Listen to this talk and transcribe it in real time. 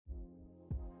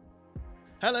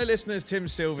Hello listeners, Tim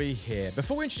Sylvie here.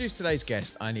 Before we introduce today's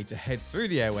guest, I need to head through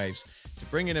the airwaves to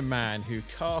bring in a man who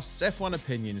casts F1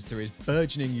 opinions through his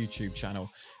burgeoning YouTube channel,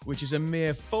 which is a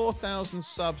mere 4,000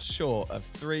 subs short of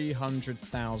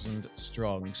 300,000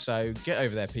 strong. So get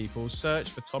over there, people.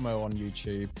 Search for Tomo on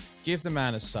YouTube, give the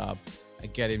man a sub,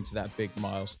 and get him to that big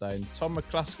milestone. Tom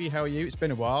McCluskey, how are you? It's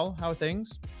been a while. How are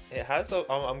things? It has.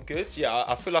 I'm good. Yeah,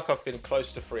 I feel like I've been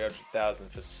close to 300,000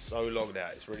 for so long now.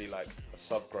 It's really like a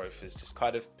sub growth has just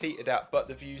kind of petered out, but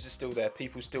the views are still there.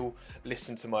 People still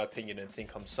listen to my opinion and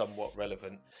think I'm somewhat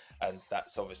relevant. And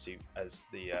that's obviously as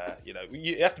the,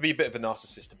 you have to be a bit of a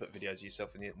narcissist to put videos of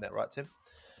yourself on the internet, right, Tim?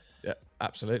 Yeah,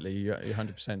 absolutely. You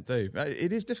 100% do.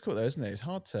 It is difficult though, isn't it? It's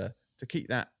hard to keep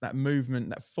that movement,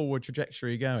 that forward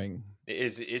trajectory going. It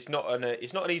is. It's not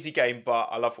an easy game, but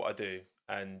I love what I do.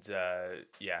 And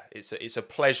it's a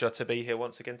pleasure to be here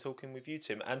once again talking with you,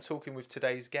 Tim, and talking with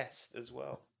today's guest as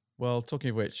well. Well,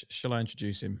 talking of which, shall I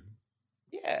introduce him?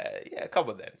 Yeah, come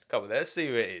on then. Let's see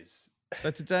who it is. So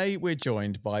today we're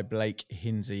joined by Blake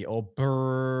Hinsey, or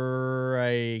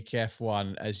Brrrake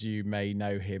F1, as you may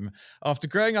know him. After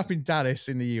growing up in Dallas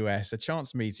in the US, a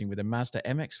chance meeting with a Mazda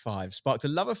MX-5 sparked a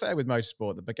love affair with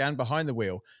motorsport that began behind the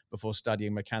wheel before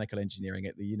studying mechanical engineering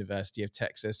at the University of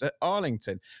Texas at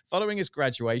Arlington. Following his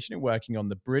graduation and working on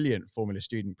the brilliant Formula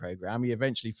Student program, he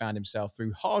eventually found himself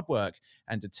through hard work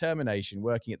and determination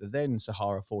working at the then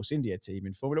Sahara Force India team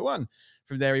in Formula One.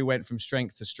 From there, he went from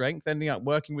strength to strength, ending up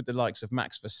working with the likes of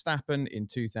Max Verstappen in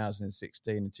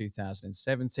 2016 and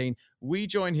 2017. We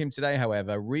join him today,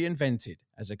 however, reinvented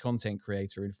as a content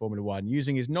creator in Formula One,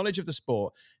 using his knowledge of the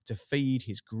sport to feed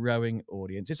his growing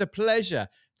audience. It's a pleasure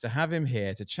to have him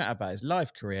here to chat about his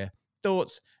life, career,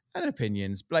 thoughts, and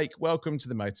opinions. Blake, welcome to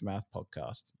the Motormouth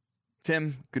podcast.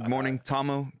 Tim, good morning.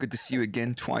 Tomo, good to see you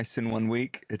again twice in 1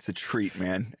 week. It's a treat,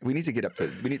 man. We need to get up to,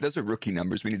 those are rookie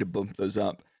numbers. We need to bump those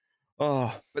up.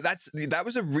 Oh, but that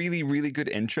was a really, really good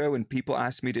intro. And people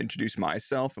asked me to introduce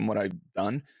myself and what I've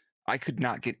done. I could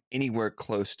not get anywhere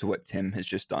close to what Tim has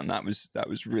just done. That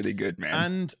was really good, man.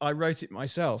 And I wrote it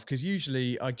myself because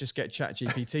usually I just get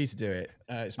ChatGPT to do it.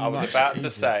 I was about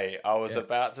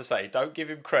to say, don't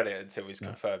give him credit until he's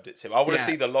confirmed it, Tim. I want to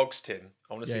see the logs, Tim.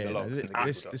 I want to see the logs.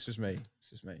 This was me.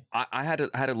 I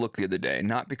had a look the other day,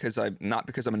 not because I'm a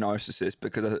narcissist,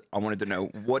 because I wanted to know,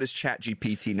 what does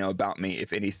ChatGPT know about me,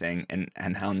 if anything,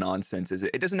 and how nonsense is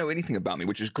it? It doesn't know anything about me,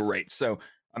 which is great. So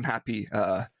I'm happy.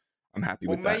 I'm happy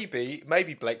with that.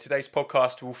 Maybe Blake, today's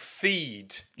podcast will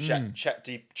feed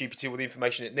ChatGPT all the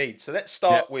information it needs. So let's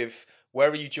start with, where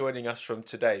are you joining us from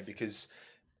today? Because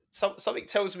something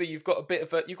tells me you've got a bit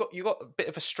of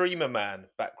a streamer man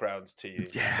background to you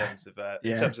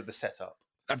in terms of the setup.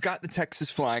 I've got the Texas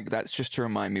flag. That's just to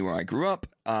remind me where I grew up.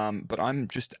 But I'm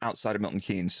just outside of Milton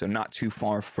Keynes, so not too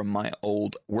far from my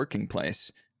old working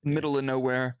place, middle of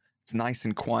nowhere. It's nice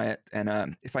and quiet,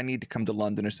 and if I need to come to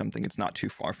London or something, it's not too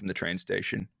far from the train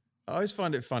station. I always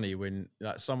find it funny when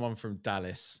someone from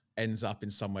Dallas ends up in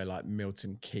somewhere like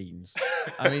Milton Keynes.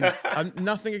 I mean, I'm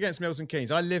nothing against Milton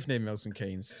Keynes. I live near Milton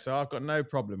Keynes, so I've got no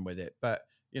problem with it. But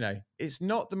it's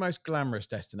not the most glamorous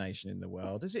destination in the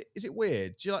world. Is it? Is it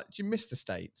weird? Do you miss the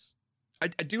States? I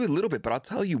do a little bit, but I'll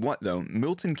tell you what, though,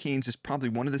 Milton Keynes is probably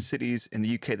one of the cities in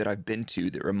the UK that I've been to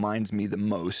that reminds me the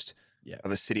most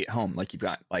of a city at home. Like, you've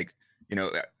got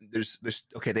there's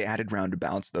they added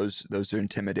roundabouts. Those are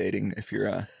intimidating if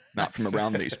you're not from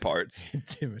around these parts.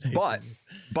 Intimidating.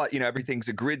 But everything's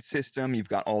a grid system. You've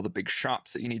got all the big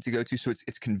shops that you need to go to, so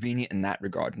it's convenient in that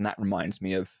regard. And that reminds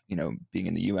me of being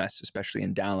in the US, especially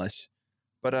in Dallas.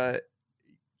 But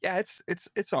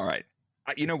it's all right.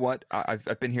 You know what?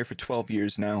 I've been here for 12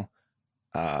 years now.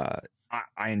 I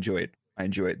enjoy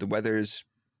it. The weather's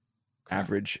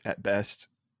average at best.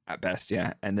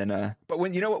 Yeah. And then, but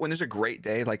when there's a great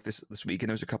day like this weekend,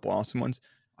 there's a couple awesome ones.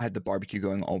 I had the barbecue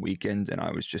going all weekend, and I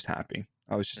was just happy.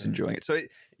 I was just enjoying it. So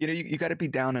you got to be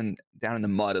down in the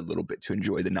mud a little bit to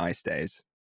enjoy the nice days.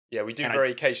 Yeah, we do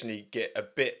occasionally get a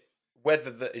bit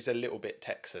weather that is a little bit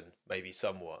Texan, maybe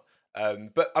somewhat.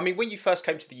 But I mean, when you first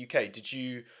came to the UK,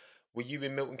 were you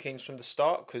in Milton Keynes from the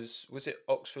start? Because was it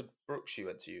Oxford Brookes you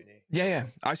went to uni? Yeah.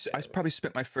 I probably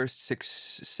spent my first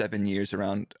 6-7 years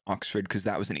around Oxford, because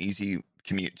that was an easy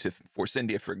commute to Force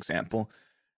India, for example.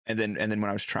 And then when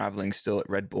I was traveling still at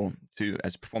Red Bull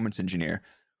as a performance engineer,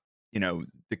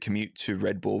 the commute to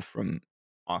Red Bull from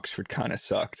Oxford kind of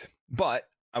sucked. But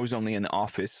I was only in the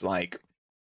office like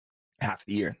half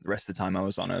the year. The rest of the time I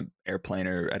was on an airplane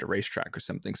or at a racetrack or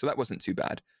something. So that wasn't too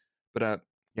bad. But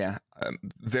yeah, I'm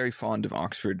very fond of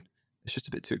Oxford. it's just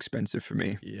a bit too expensive for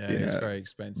me. Yeah, being it's a very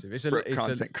expensive.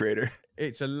 content creator.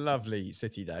 It's a lovely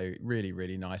city though, really,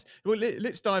 really nice. Well,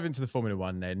 let's dive into the Formula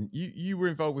One then. You were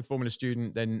involved with Formula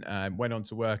Student, then went on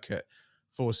to work at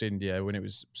Force India when it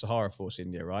was Sahara Force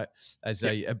India, right? As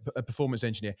a performance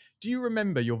engineer. Do you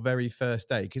remember your very first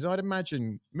day? Because I'd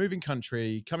imagine moving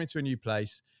country, coming to a new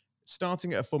place,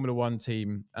 starting at a Formula One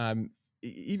team,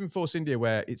 even Force India,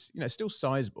 where it's still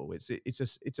sizable.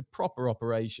 It's a proper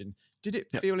operation. Did it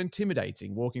feel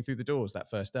intimidating walking through the doors that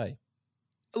first day?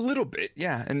 A little bit,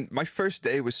 yeah. And my first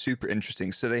day was super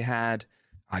interesting. So they had,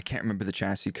 I can't remember the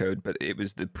chassis code, but it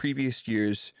was the previous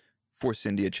year's Force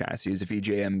India chassis, a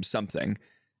VJM something,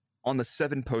 on the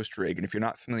 7-post rig. And if you're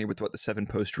not familiar with what the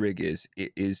 7-post rig is,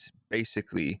 it is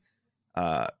basically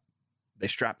they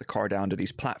strap the car down to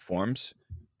these platforms,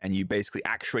 and you basically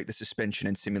actuate the suspension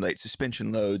and simulate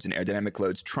suspension loads and aerodynamic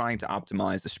loads, trying to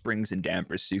optimize the springs and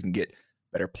dampers so you can get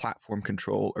better platform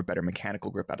control or better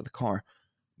mechanical grip out of the car.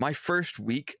 My first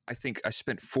week, I think I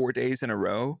spent 4 days in a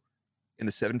row in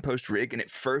the 7-post rig. And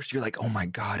at first you're like, oh my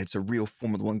God, it's a real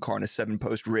Formula One car in a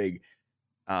 7-post rig.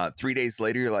 3 days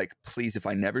later, you're like, please, if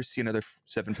I never see another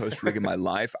 7-post rig in my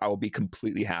life, I will be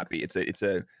completely happy. It's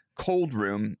a cold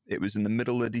room. It was in the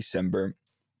middle of December.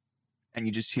 And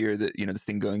you just hear that, this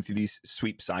thing going through these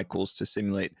sweep cycles to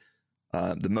simulate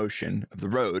the motion of the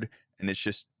road. And it's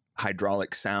just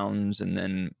hydraulic sounds. And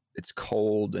then it's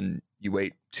cold and you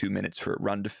wait 2 minutes for a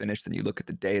run to finish. Then you look at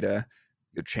the data,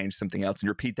 you'll change something else and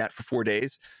repeat that for 4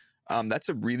 days. That's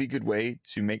a really good way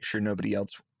to make sure nobody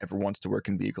else ever wants to work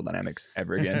in vehicle dynamics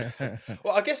ever again.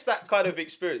 Well, I guess that kind of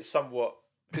experience somewhat,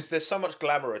 because there's so much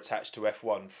glamour attached to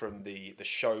F1 from the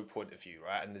show point of view,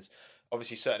 right? And there's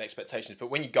obviously certain expectations, but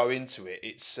when you go into it,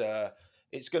 it's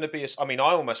going to be. I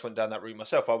almost went down that route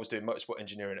myself. I was doing motorsport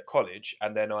engineering at college,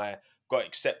 and then I got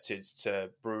accepted to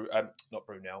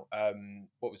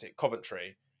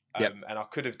Coventry. And I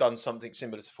could have done something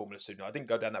similar to Formula Student. I didn't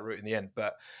go down that route in the end,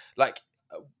 but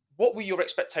what were your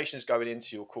expectations going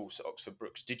into your course at Oxford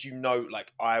Brookes? Did you know,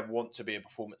 I want to be a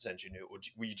performance engineer, or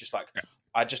were you just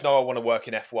I just know I want to work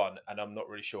in F1 and I'm not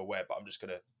really sure where, but I'm just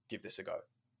going to give this a go?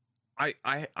 I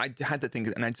had to think,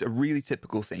 and it's a really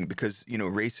typical thing because,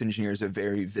 race engineer is a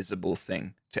very visible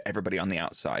thing to everybody on the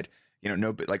outside.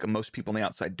 Most people on the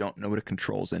outside don't know what a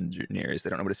controls engineer is.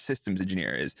 They don't know what a systems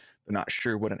engineer is. They're not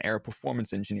sure what an aero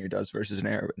performance engineer does versus an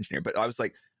aero engineer. But I was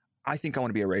like, I think I want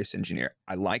to be a race engineer.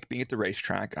 I like being at the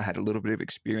racetrack. I had a little bit of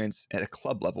experience at a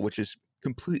club level, which is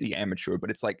completely amateur, but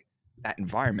it's like that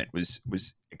environment was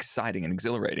exciting and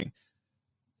exhilarating.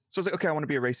 So I was like, okay, I want to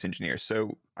be a race engineer.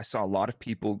 So I saw a lot of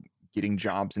people getting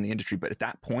jobs in the industry. But at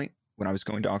that point, when I was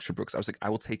going to Oxford Brookes, I was like, I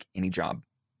will take any job.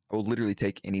 I will literally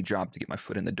take any job to get my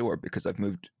foot in the door because I've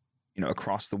moved,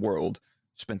 across the world,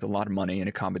 spent a lot of money in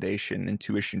accommodation and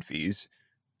tuition fees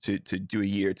to do a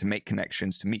year, to make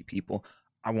connections, to meet people.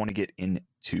 I want to get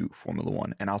into Formula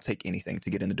One, and I'll take anything to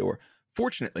get in the door.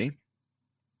 Fortunately,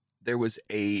 there was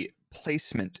a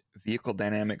placement vehicle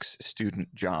dynamics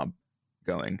student job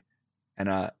going, and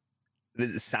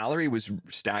the salary was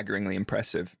staggeringly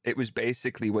impressive. It was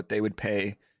basically what they would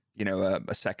pay,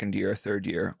 a second year, a third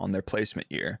year on their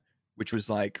placement year, which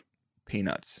was like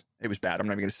peanuts. It was bad. I'm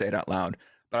not even going to say it out loud,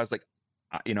 but I was like,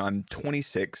 I'm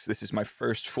 26. This is my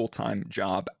first full-time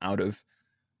job out of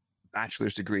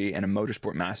bachelor's degree and a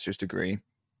motorsport master's degree,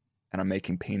 and I'm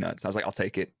making peanuts. I was like, I'll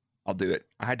take it. I'll do it.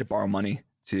 I had to borrow money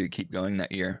to keep going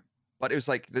that year, but it was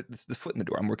like the foot in the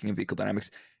door. I'm working in vehicle dynamics.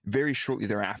 Very shortly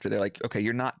thereafter, they're like, okay,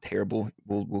 you're not terrible.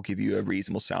 We'll give you a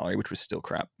reasonable salary, which was still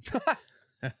crap.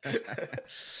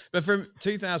 But from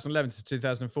 2011 to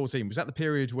 2014, was that the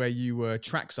period where you were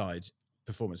trackside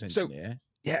performance engineer?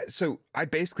 So I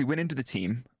basically went into the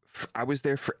team. I was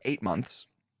there for 8 months,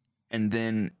 and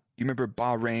then you remember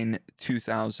Bahrain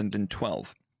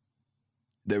 2012?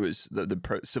 There was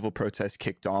the civil protest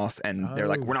kicked off, and they're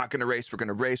like, "We're not going to race. We're going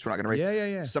to race. We're not going to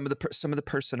race." Yeah. Some of the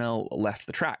personnel left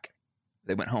the track.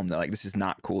 They went home. They're like, "This is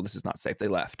not cool. This is not safe." They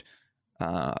left,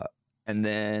 and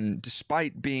then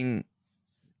despite being,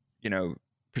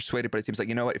 persuaded by the teams, like,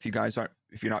 you know what? If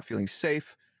you're not feeling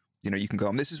safe, you can go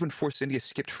home. This is when Force India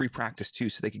skipped free practice too,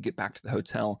 so they could get back to the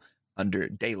hotel under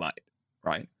daylight,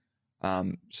 right?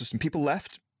 So some people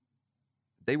left.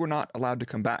 They were not allowed to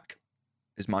come back,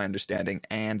 is my understanding.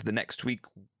 And the next week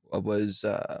was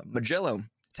Mugello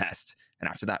test. And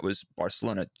after that was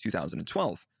Barcelona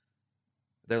 2012.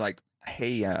 They're like,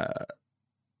 hey, 2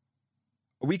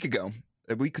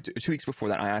 weeks before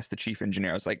that, I asked the chief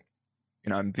engineer, I was like,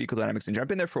 I'm vehicle dynamics engineer. I've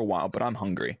been there for a while, but I'm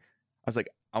hungry. I was like,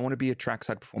 I want to be a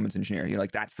trackside performance engineer.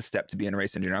 That's the step to being a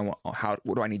race engineer.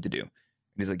 What do I need to do? And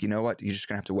he's like, you know what? You're just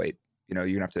going to have to wait. You're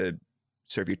going to have to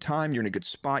serve your time. You're in a good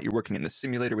spot. You're working in the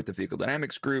simulator with the vehicle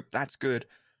dynamics group. That's good,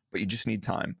 but you just need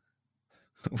time.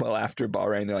 Well, after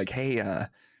Bahrain, they're like, hey,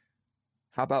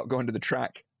 how about going to the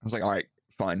track? I was like, all right,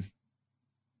 fine.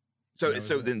 So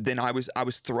then I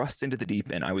was thrust into the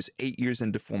deep end. I was 8 years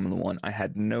into Formula One. I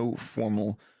had no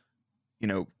formal,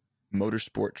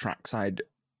 motorsport trackside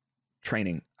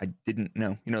training. I didn't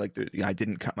know, I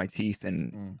didn't cut my teeth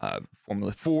in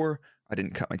Formula 4. I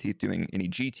didn't cut my teeth doing any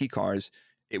GT cars.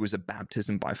 It was a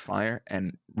baptism by fire,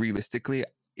 and realistically,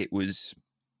 it was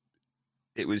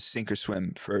sink or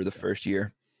swim for the first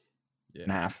year and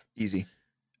a half, easy.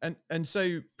 And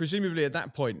so presumably at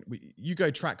that point, you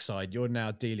go trackside, you're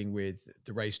now dealing with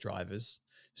the race drivers.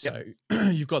 So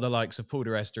you've got the likes of Paul di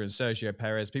Resta and Sergio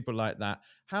Perez, people like that.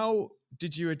 How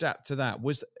did you adapt to that?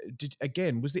 Was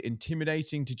it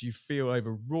intimidating? Did you feel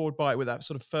overawed by it with that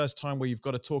sort of first time where you've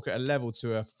got to talk at a level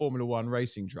to a Formula One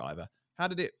racing driver? How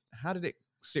did it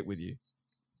sit with you?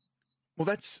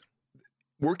 Well,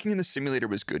 working in the simulator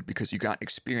was good because you got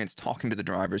experience talking to the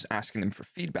drivers, asking them for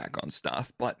feedback on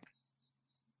stuff. But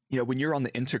when you're on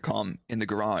the intercom in the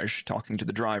garage talking to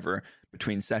the driver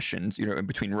between sessions, in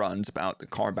between runs about the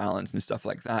car balance and stuff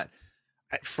like that.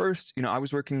 At first, I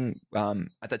was working,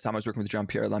 at that time I was working with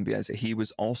Jean-Pierre Lambiese. He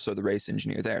was also the race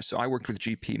engineer there. So I worked with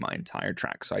GP my entire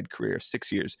trackside career of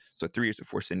 6 years. So 3 years at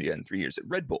Force India and 3 years at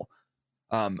Red Bull.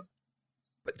 But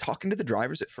talking to the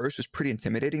drivers at first was pretty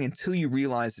intimidating until you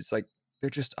realize it's like, they're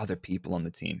just other people on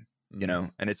the team,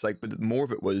 and it's like, but more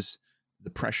of it was the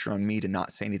pressure on me to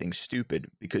not say anything stupid,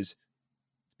 because to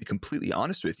be completely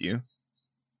honest with you,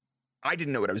 I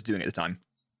didn't know what I was doing at the time.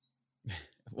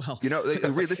 Well,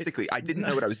 realistically, I didn't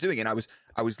know what I was doing. And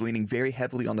I was leaning very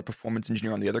heavily on the performance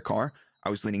engineer on the other car. I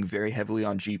was leaning very heavily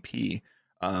on GP,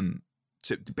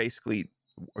 to basically,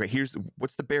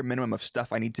 what's the bare minimum of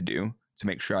stuff I need to do to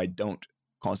make sure I don't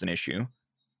cause an issue.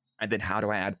 And then how do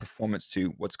I add performance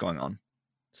to what's going on?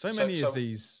 So many of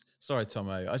these, sorry,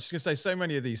 Tomo, I was just going to say, so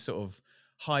many of these sort of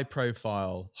high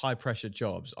profile, high pressure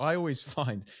jobs, I always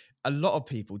find a lot of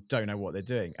people don't know what they're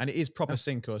doing, and it is proper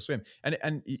sink or swim.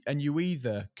 And you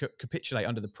either capitulate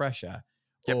under the pressure,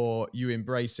 or you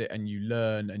embrace it and you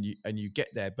learn and you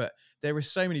get there. But there are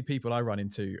so many people I run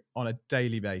into on a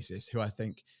daily basis who I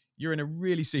think, you're in a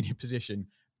really senior position,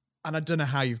 and I don't know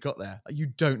how you've got there. You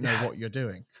don't know what you're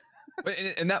doing.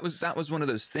 And that was one of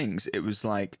those things. It was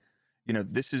like,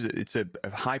 it's a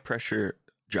high pressure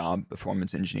job,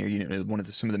 performance engineer.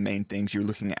 Some of the main things you're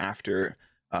looking after,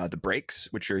 the brakes,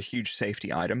 which are a huge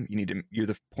safety item. You're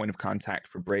the point of contact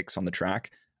for brakes on the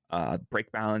track.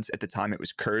 Brake balance, at the time it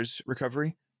was KERS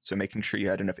recovery. So making sure you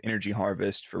had enough energy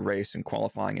harvest for race and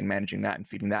qualifying, and managing that and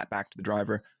feeding that back to the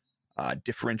driver.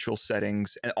 Differential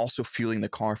settings, and also fueling the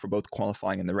car for both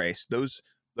qualifying and the race. Those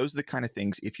are the kind of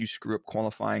things, if you screw up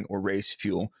qualifying or race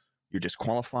fuel, you're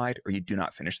disqualified or you do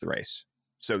not finish the race.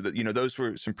 So those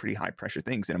were some pretty high pressure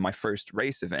things. And in my first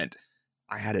race event,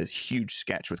 I had a huge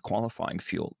sketch with qualifying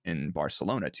fuel in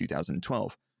Barcelona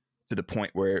 2012, to the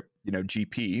point where,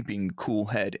 GP, being cool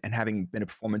head and having been a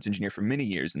performance engineer for many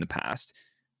years in the past,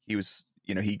 he was,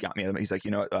 he got me, he's like,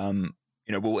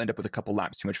 we'll end up with a couple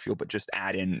laps too much fuel, but just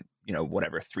add in,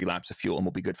 3 laps of fuel and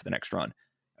we'll be good for the next run.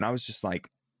 And I was just like,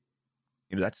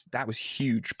 that was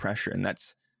huge pressure. And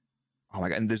that's, oh my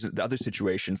God. And there's the other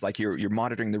situations, like you're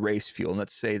monitoring the race fuel. And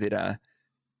let's say that,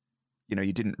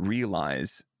 you didn't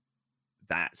realize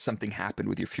that something happened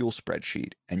with your fuel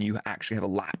spreadsheet and you actually have a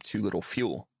lap too little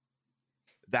fuel.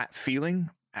 That feeling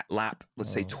at lap,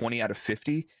 let's say 20 out of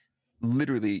 50,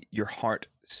 literally your heart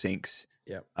sinks.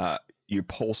 Your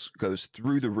pulse goes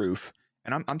through the roof.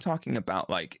 And I'm talking about,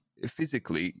 like,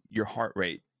 physically your heart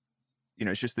rate,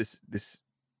 it's just this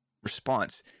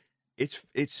response.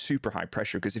 It's super high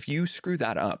pressure, because if you screw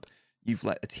that up, you've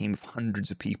let a team of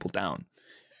hundreds of people down.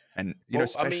 And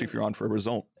especially if you're on for a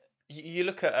result. You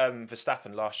look at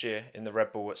Verstappen last year in the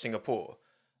Red Bull at Singapore.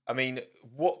 I mean,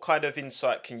 what kind of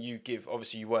insight can you give?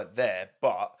 Obviously you weren't there,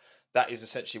 but that is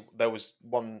essentially, there was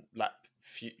one lap,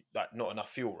 not enough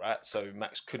fuel, right? So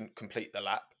Max couldn't complete the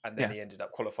lap, and then he ended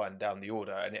up qualifying down the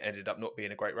order, and it ended up not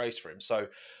being a great race for him. So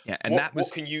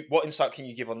what insight can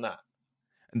you give on that?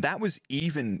 That was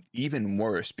even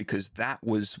worse, because that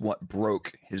was what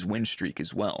broke his win streak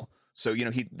as well. So,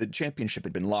 the championship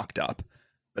had been locked up,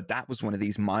 but that was one of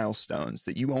these milestones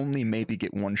that you only maybe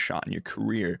get one shot in your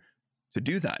career to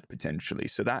do that, potentially.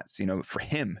 So that's, for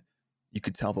him, you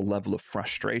could tell the level of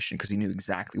frustration, because he knew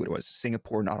exactly what it was.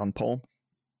 Singapore not on pole.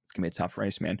 It's going to be a tough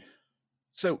race, man.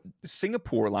 So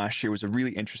Singapore last year was a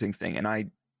really interesting thing.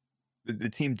 And the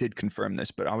team did confirm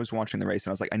this, but I was watching the race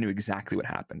and I was like, I knew exactly what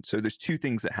happened. So there's two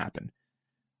things that happen.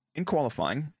 In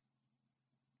qualifying,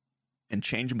 in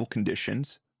changeable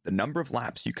conditions, the number of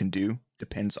laps you can do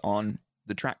depends on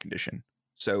the track condition.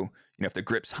 So, if the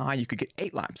grip's high, you could get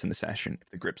 8 laps in the session.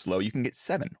 If the grip's low, you can get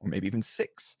 7 or maybe even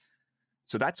 6.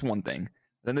 So that's one thing.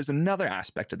 Then there's another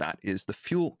aspect of that is the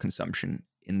fuel consumption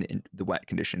in the wet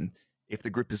condition. If the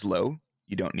grip is low,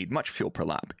 you don't need much fuel per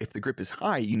lap. If the grip is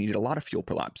high, you need a lot of fuel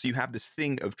per lap. So you have this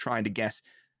thing of trying to guess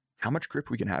how much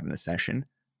grip we can have in the session,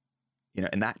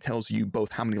 and that tells you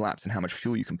both how many laps and how much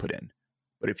fuel you can put in.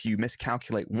 But if you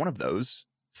miscalculate one of those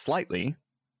slightly,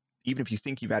 even if you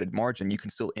think you've added margin, you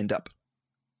can still end up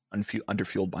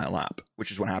underfueled by a lap,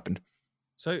 which is what happened.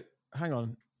 So hang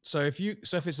on. So if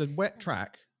it's a wet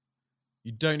track,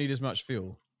 you don't need as much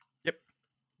fuel. Yep.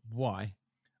 Why?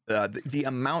 The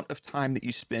amount of time that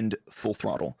you spend full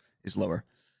throttle is lower.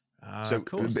 So of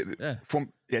course.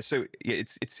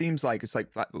 It seems like it's like,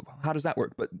 how does that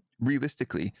work? But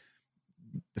realistically,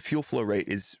 the fuel flow rate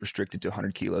is restricted to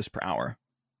 100 kilos per hour,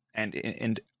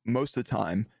 and most of the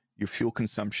time, your fuel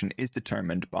consumption is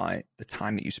determined by the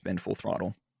time that you spend full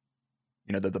throttle.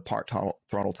 The part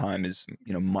throttle time is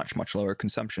much lower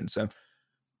consumption. So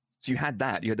you had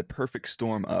the perfect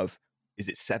storm of, is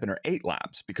it 7 or 8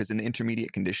 laps? Because in the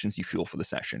intermediate conditions, you fuel for the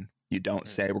session. You don't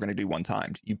say we're going to do one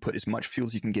timed. You put as much fuel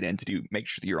as you can get in to make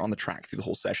sure that you're on the track through the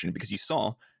whole session, because you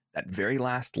saw that very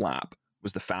last lap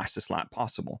was the fastest lap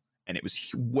possible, and it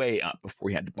was way up before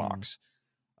you had to box.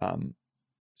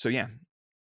 So yeah,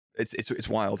 it's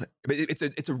wild. But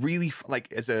it's a really,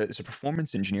 like, as a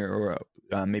performance engineer, or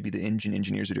maybe the engine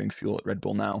engineers are doing fuel at Red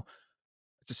Bull now.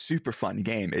 It's a super fun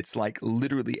game. It's like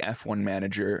literally F1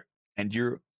 Manager, and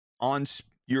you're on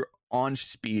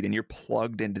speed, and you're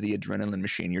plugged into the adrenaline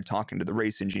machine. You're talking to the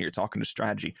race engineer, you're talking to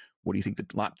strategy. What do you think the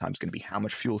lap time's going to be? How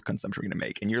much fuel consumption are we going to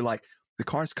make? And you're like, the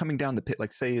car's coming down the pit,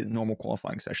 like say a normal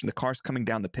qualifying session, the car's coming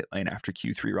down the pit lane after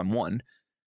Q3 run 1.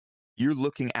 You're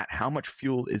looking at how much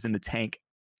fuel is in the tank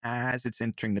as it's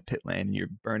entering the pit lane, and you're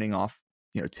burning off,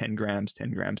 10 grams.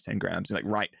 You're like,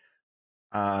 right,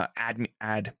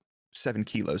 add 7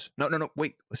 kilos. No,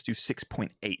 wait, let's do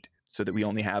 6.8, so that we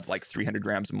only have like 300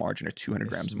 grams of margin or 200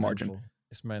 grams of margin.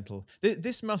 It's mental.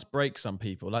 This must break some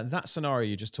people. Like that scenario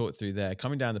you just talked through there,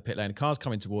 coming down the pit lane, the car's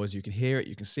coming towards you, you can hear it,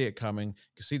 you can see it coming,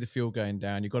 you can see the fuel going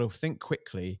down. You've got to think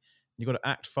quickly, you've got to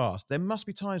act fast. There must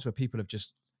be times where people have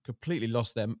just completely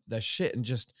lost their shit and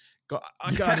just got,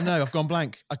 I don't know, I've gone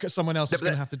blank. Someone else is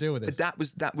going to have to deal with this. But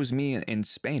that was me in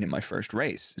Spain in my first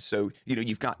race. So,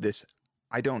 you've got this,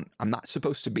 I'm not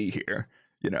supposed to be here,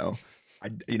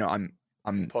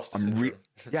 I'm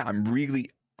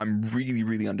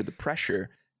really under the pressure,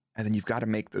 and then you've got to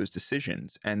make those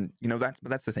decisions. And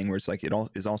that's the thing where it's like, it all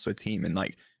is also a team. And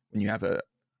like when you have a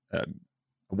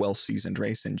well-seasoned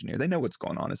race engineer, they know what's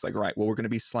going on. It's like, right, well, we're going to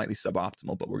be slightly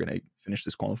suboptimal, but we're going to finish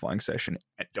this qualifying session,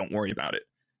 and don't worry about it.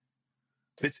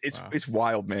 It's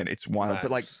wild, man. It's wild.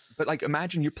 Wow. But like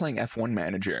imagine you're playing F1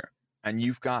 Manager, and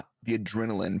you've got the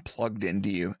adrenaline plugged into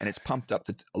you, and it's pumped up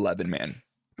to 11, man.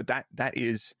 But that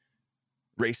is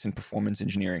race and performance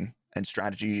engineering and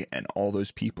strategy, and all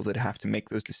those people that have to make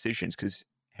those decisions, because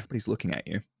everybody's looking at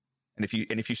you. And if you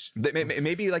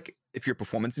maybe like if you're a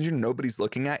performance engineer, nobody's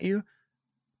looking at you,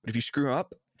 but if you screw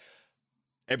up,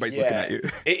 everybody's looking at you.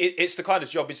 It's the kind of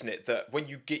job, isn't it, that when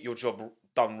you get your job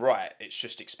done right, it's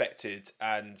just expected,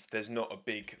 and there's not a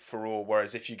big furore.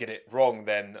 Whereas if you get it wrong,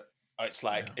 then it's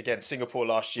like, again, Singapore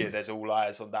last year, there's all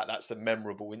eyes on that. That's a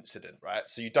memorable incident, right?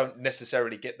 So you don't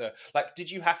necessarily get did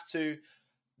you have to,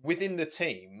 within the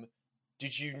team,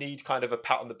 did you need kind of a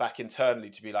pat on the back internally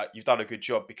to be like, you've done a good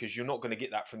job, because you're not going to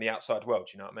get that from the outside world?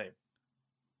 Do you know what I mean?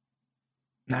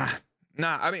 Nah.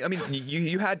 I mean,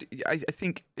 you had, I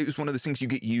think it was one of those things, you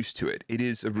get used to it. It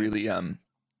is a really, a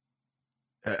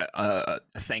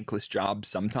thankless job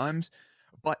sometimes,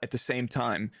 but at the same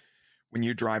time, when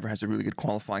your driver has a really good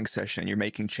qualifying session and you're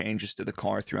making changes to the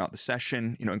car throughout the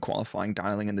session, in qualifying,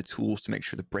 dialing in the tools to make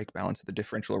sure the brake balance of the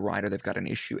differential or rider, they've got an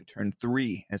issue at turn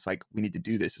 3. And it's like, we need to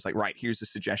do this. It's like, right, here's a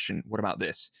suggestion. What about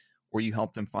this? Or you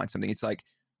help them find something. It's like,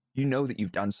 that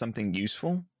you've done something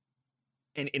useful.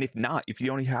 And if not, if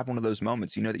you only have one of those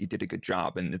moments, that you did a good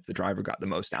job. And if the driver got the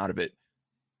most out of it,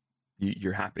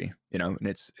 you're happy, and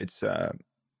it's a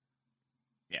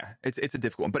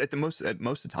difficult one. But at most of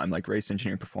the time, like race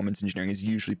engineering, performance engineering is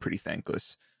usually pretty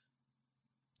thankless.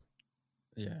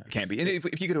 Yeah, it can be. And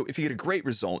if you get a great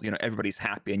result, everybody's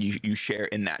happy, and you share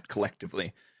in that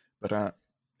collectively. But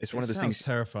it's one of those things.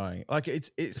 Terrifying. Like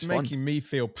it's making me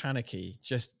feel panicky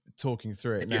just talking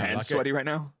through it now. Your hands sweaty right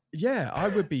now? Yeah, I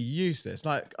would be useless.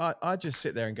 Like I just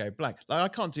sit there and go blank. Like I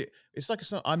can't do. It's like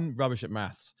I'm rubbish at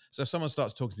maths. So if someone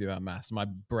starts talking to me about maths, my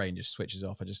brain just switches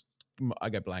off. I just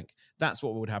go blank. That's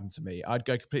what would happen to me. I'd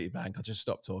go completely blank. I'd just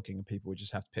stop talking, and people would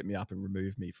just have to pick me up and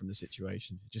remove me from the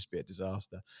situation. It'd just be a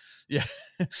disaster. Yeah.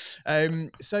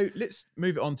 So let's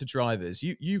move it on to drivers.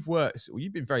 You've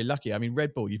been very lucky. I mean,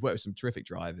 Red Bull, you've worked with some terrific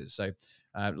drivers. So,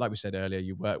 like we said earlier,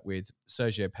 you worked with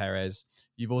Sergio Perez.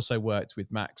 You've also worked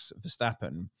with Max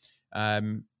Verstappen.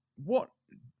 What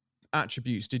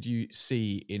attributes did you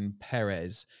see in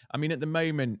Perez? I mean, at the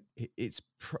moment, he's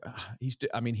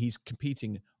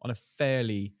competing on a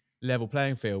fairly level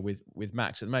playing field with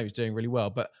Max. At the moment, he's doing really well.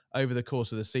 But over the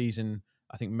course of the season,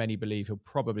 I think many believe he'll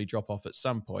probably drop off at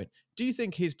some point. Do you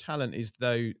think his talent is,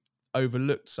 though,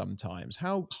 overlooked sometimes?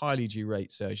 How highly do you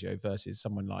rate Sergio versus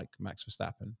someone like Max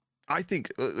Verstappen? I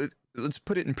think, let's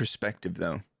put it in perspective,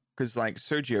 though, because like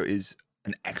Sergio is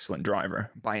an excellent driver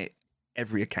by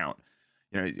every account.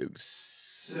 You know,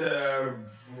 several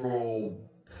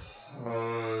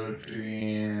podiums,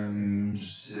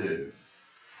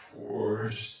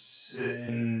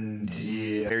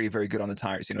 very, very good on the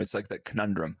tires. You know, it's like that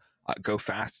conundrum: go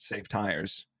fast, save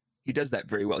tires. He does that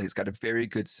very well. He's got a very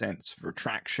good sense for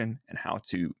traction and how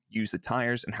to use the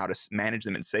tires and how to manage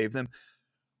them and save them.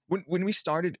 When I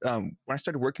started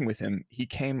working with him, he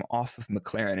came off of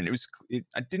McLaren, and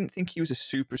I didn't think he was a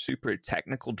super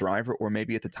technical driver, or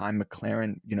maybe at the time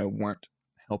McLaren, weren't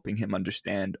helping him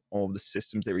understand all of the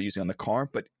systems they were using on the car.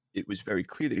 But it was very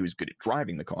clear that he was good at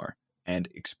driving the car and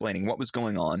explaining what was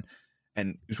going on.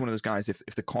 And he was one of those guys. If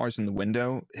the car's in the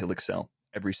window, he'll excel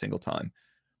every single time.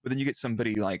 But then you get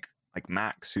somebody like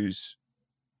Max, who's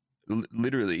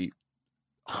literally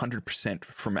 100%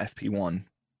 from FP1.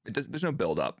 There's no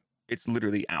build up. It's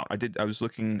literally out. I was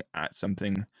looking at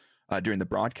something during the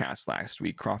broadcast last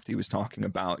week. Crofty was talking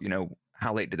about,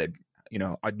 how late do they,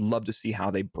 I'd love to see how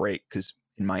they brake, because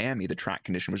in Miami, the track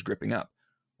condition was gripping up.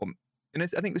 Well, and I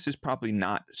think this is probably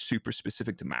not super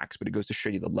specific to Max, but it goes to show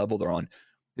you the level they're on.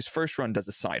 His first run does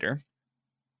a cider,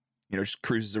 just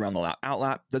cruises around the lap, out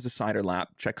lap, does a cider lap,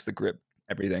 checks the grip,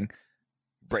 everything,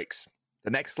 brakes. The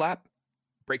next lap,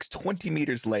 brakes 20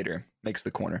 meters later, makes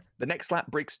the corner. The next lap,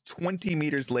 brakes 20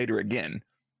 meters later again.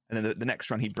 And then the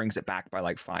next run, he brings it back by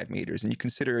like 5 meters. And you're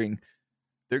considering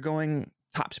they're going,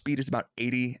 top speed is about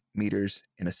 80 meters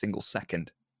in a single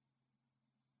second.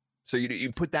 So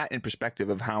you put that in perspective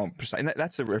of how precise, and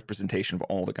that's a representation of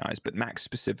all the guys, but Max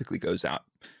specifically goes out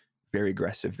very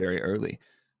aggressive, very early.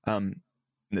 And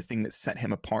the thing that set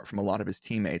him apart from a lot of his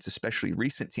teammates, especially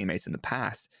recent teammates in the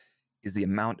past, is the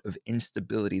amount of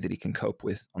instability that he can cope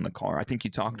with on the car. I think you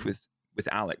talked with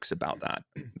Alex about that.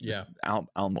 Yeah.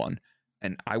 Albon.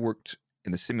 And I worked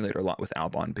in the simulator a lot with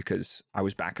Albon because I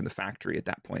was back in the factory at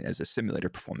that point as a simulator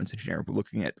performance engineer,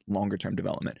 looking at longer term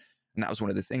development. And that was one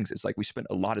of the things. It's like we spent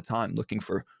a lot of time looking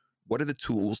for what are the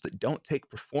tools that don't take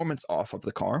performance off of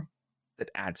the car, that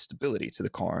add stability to the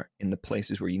car in the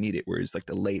places where you need it. Whereas like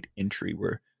the late entry,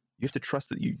 where you have to trust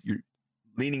that you're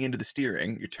leaning into the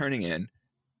steering, you're turning in,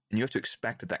 and you have to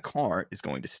expect that car is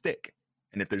going to stick.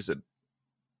 And if there's a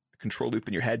control loop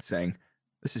in your head saying,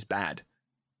 this is bad,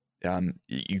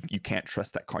 you can't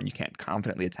trust that car, and you can't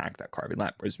confidently attack that car every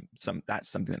lap. Whereas that's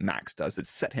something that Max does that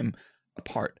set him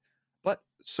apart. But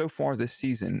so far this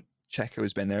season, Checo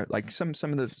has been there. Like some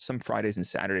Fridays and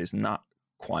Saturdays, not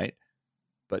quite.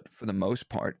 But for the most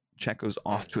part, Checo's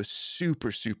off to a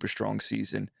super strong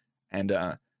season.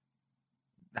 And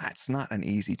that's not an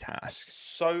easy task.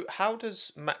 So how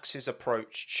does Max's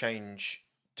approach change?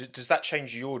 Does that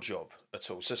change your job at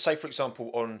all? So say, for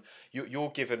example, you're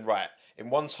given, right, in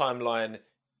one timeline,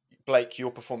 Blake,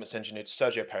 your performance engineer to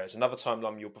Sergio Perez, another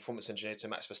timeline, your performance engineer to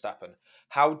Max Verstappen.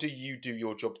 How do you do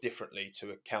your job differently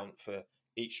to account for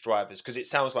each driver's? Because it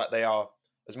sounds like they are,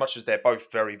 as much as they're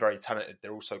both very, very talented,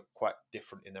 they're also quite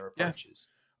different in their approaches.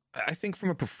 Yeah. I think from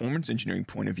a performance engineering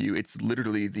point of view, it's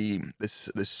literally this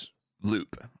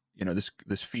loop,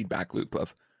 this feedback loop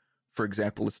of, for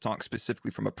example, let's talk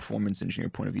specifically from a performance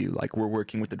engineering point of view. Like we're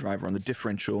working with the driver on the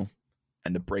differential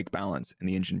and the brake balance and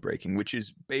the engine braking, which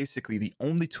is basically the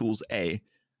only tools they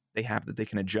have that they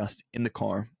can adjust in the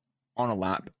car on a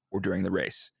lap or during the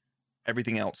race.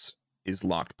 Everything else is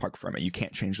locked park firm. You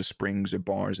can't change the springs or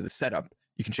bars or the setup.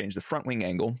 You can change the front wing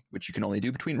angle, which you can only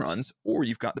do between runs, or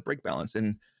you've got the brake balance.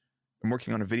 And I'm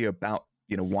working on a video about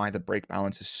why the brake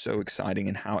balance is so exciting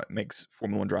and how it makes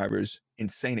Formula One drivers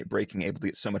insane at braking, able to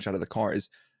get so much out of the car, is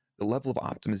the level of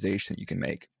optimization that you can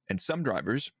make. And some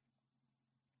drivers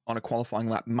on a qualifying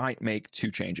lap might make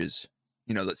 2 changes.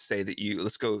 Let's say that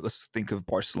let's think of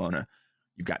Barcelona.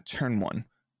 You've got turn 1.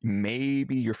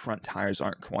 Maybe your front tires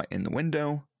aren't quite in the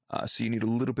window. So you need a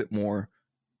little bit more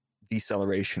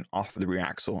deceleration off of the rear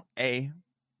axle. A,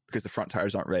 because the front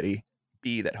tires aren't ready.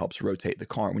 B that helps rotate the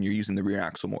car when you're using the rear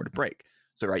axle more to brake.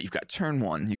 So, right, you've got turn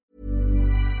one.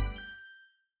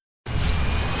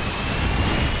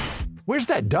 Where's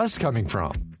that dust coming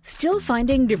from? Still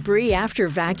finding debris after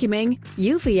vacuuming?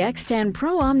 Eufy X10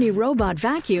 Pro Omni Robot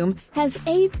Vacuum has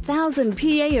 8,000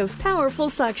 PA of powerful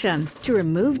suction to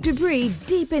remove debris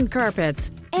deep in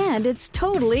carpets. And it's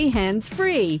totally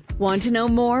hands-free. Want to know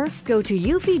more? Go to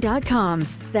eufy.com.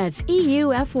 That's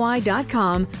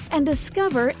EUFY.com and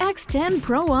discover X10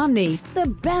 Pro Omni, the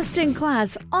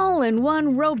best-in-class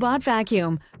all-in-one robot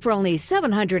vacuum for only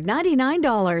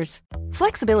 $799.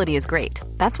 Flexibility is great.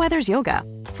 That's why there's yoga.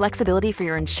 Flexibility for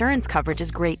your insurance coverage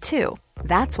is great too.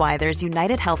 That's why there's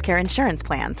United Healthcare Insurance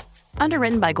Plans.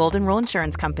 Underwritten by Golden Rule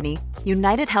Insurance Company,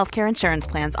 United Healthcare Insurance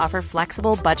Plans offer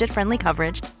flexible, budget-friendly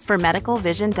coverage for medical,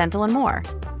 vision, dental, and more.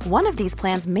 One of these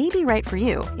plans may be right for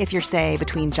you if you're, say,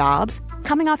 between jobs,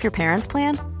 coming off your parents'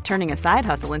 plan, turning a side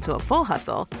hustle into a full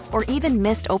hustle, or even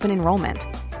missed open enrollment.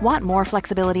 Want more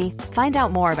flexibility? Find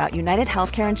out more about United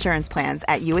Healthcare Insurance Plans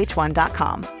at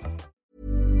uh1.com.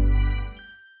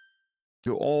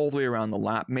 Go all the way around the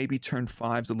lap. Maybe turn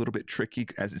 5's a little bit tricky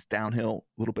as it's downhill,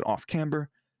 a little bit off camber.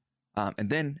 And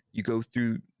then you go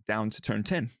through down to turn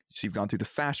 10. So you've gone through the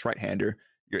fast right-hander,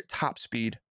 you're at top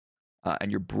speed,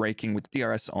 and you're braking with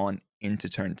DRS on into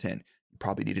turn 10. You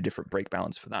probably need a different brake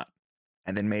balance for that.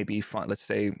 And then maybe, let's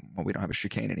say, well, we don't have a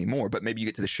chicane anymore, but maybe you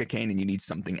get to the chicane and you need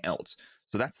something else.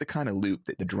 So that's the kind of loop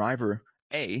that the driver,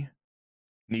 A,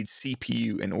 needs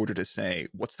CPU in order to say,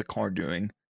 what's the car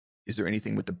doing? Is there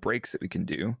anything with the brakes that we can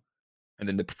do? And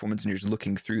then the performance engineer's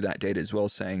looking through that data as well,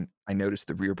 saying, I noticed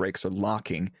the rear brakes are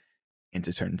locking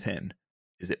into turn 10.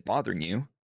 Is it bothering you?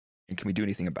 And can we do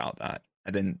anything about that?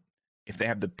 And then if they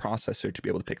have the processor to be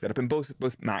able to pick that up, and both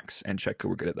Max and Checo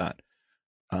were good at that.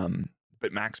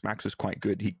 But Max was quite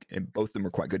good. Both of them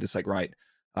were quite good. It's like, right,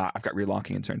 I've got rear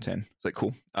locking in turn 10. It's like,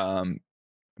 cool.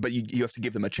 But you have to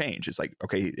give them a change. It's like,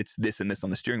 okay, it's this and this on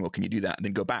the steering wheel. Can you do that? And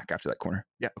then go back after that corner.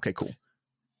 Yeah, okay, cool.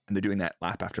 And they're doing that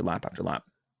lap after lap after lap.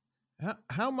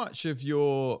 How much of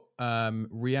your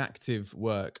reactive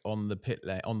work on the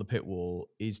pit wall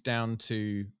is down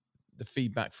to the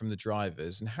feedback from the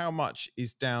drivers, and how much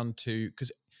is down to,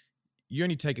 because you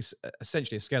only take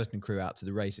essentially a skeleton crew out to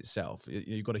the race itself.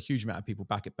 You've got a huge amount of people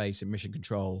back at base and mission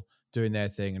control doing their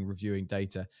thing and reviewing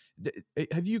data.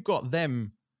 Have you got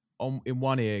them in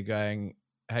one ear going,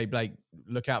 hey, Blake,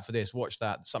 look out for this, watch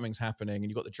that, something's happening, and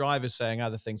you've got the drivers saying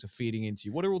other things are feeding into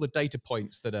you? What are all the data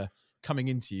points that are coming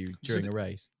into you during a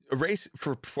race? A race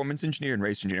for performance engineer and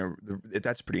race engineer,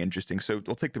 that's pretty interesting. So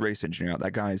we'll take the race engineer out.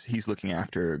 That he's looking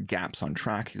after gaps on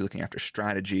track. He's looking after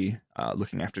strategy,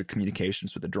 looking after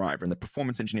communications with the driver. And the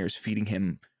performance engineer is feeding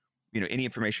him, any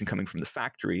information coming from the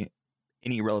factory.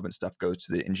 Any relevant stuff goes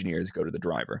to the engineers, go to the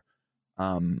driver.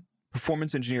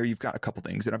 Performance engineer, you've got a couple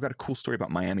things. And I've got a cool story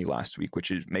about Miami last week,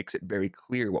 which makes it very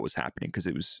clear what was happening because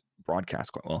it was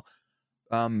broadcast quite well.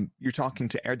 You're talking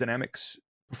to aerodynamics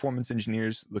performance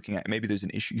engineers, looking at maybe there's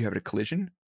an issue, you have a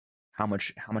collision. How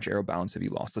much aero balance have you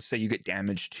lost? Let's say you get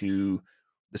damage to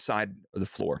the side of the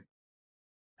floor.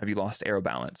 Have you lost aero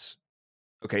balance?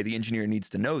 Okay, the engineer needs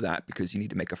to know that because you need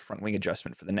to make a front wing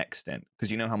adjustment for the next stint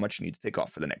because you know how much you need to take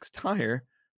off for the next tire.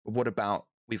 But what about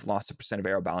we've lost 1% of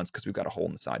aero balance because we've got a hole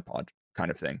in the side pod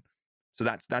kind of thing. So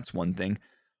that's one thing.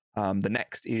 The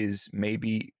next is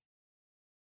maybe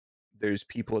there's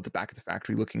people at the back of the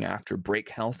factory looking after brake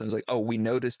health. And it's like, oh, we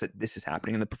noticed that this is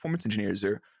happening. And the performance engineers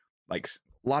are like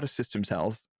a lot of systems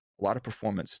health, a lot of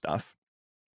performance stuff.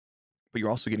 But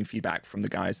you're also getting feedback from the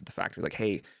guys at the factory like,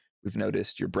 hey, we've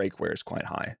noticed your brake wear is quite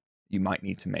high. You might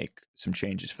need to make some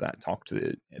changes for that.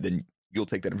 And then you'll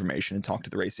take that information and talk to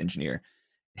the race engineer.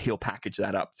 He'll package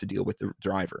that up to deal with the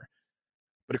driver.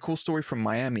 But a cool story from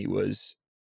Miami was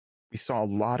we saw a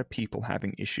lot of people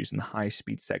having issues in the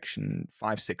high-speed section,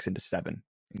 5, 6, into 7.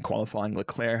 In qualifying,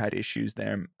 Leclerc had issues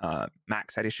there.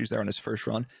 Max had issues there on his first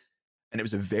run. And it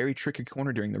was a very tricky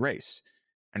corner during the race.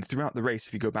 And throughout the race,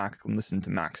 if you go back and listen to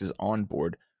Max's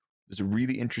onboard, there's a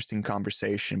really interesting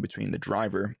conversation between the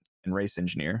driver and race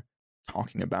engineer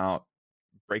talking about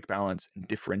brake balance and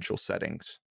differential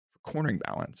settings for cornering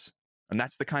balance. And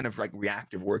that's the kind of like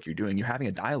reactive work you're doing. You're having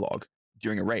a dialogue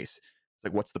during a race. It's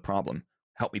like, what's the problem?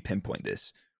 Help me pinpoint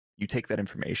this. You take that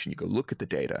information, you go look at the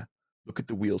data, look at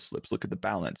the wheel slips, look at the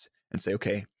balance, and say,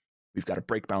 okay, we've got a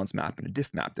brake balance map and a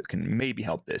diff map that can maybe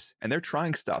help this. And they're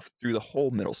trying stuff through the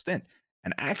whole middle stint.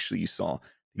 And actually, you saw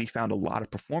that he found a lot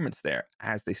of performance there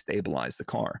as they stabilized the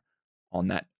car on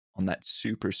that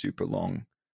super, super long,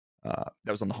 that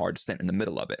was on the hard stint in the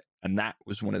middle of it. And that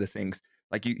was one of the things,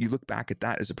 like you look back at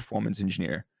that as a performance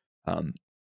engineer,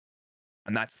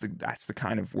 And that's the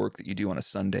kind of work that you do on a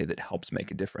Sunday that helps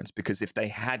make a difference. Because if they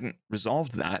hadn't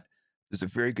resolved that, there's a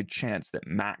very good chance that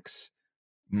Max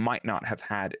might not have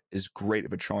had as great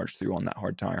of a charge through on that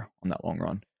hard tire on that long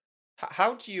run.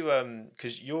 How do you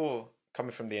because you're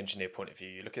coming from the engineer point of view,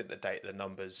 you look at the data, the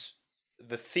numbers,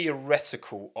 the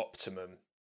theoretical optimum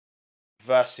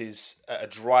versus a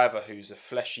driver who's a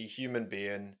fleshy human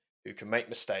being who can make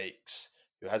mistakes,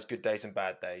 who has good days and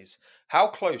bad days. How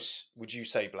close would you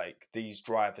say, Blake, these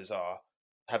drivers are,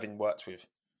 having worked with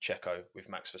Checo, with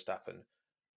Max Verstappen?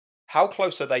 How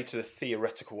close are they to the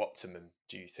theoretical optimum,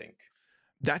 do you think?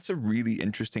 That's a really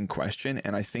interesting question.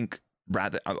 And I think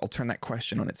rather, I'll turn that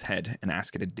question on its head and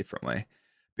ask it a different way.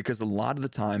 Because a lot of the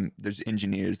time, there's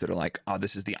engineers that are like, oh,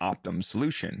 this is the optimum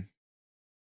solution.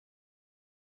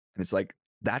 And it's like,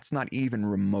 that's not even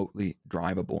remotely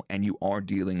drivable. And you are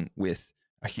dealing with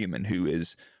a human who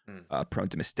is prone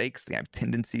to mistakes. They have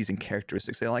tendencies and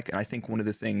characteristics they like. And I think one of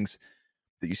the things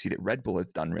that you see that Red Bull has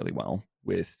done really well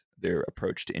with their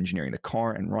approach to engineering the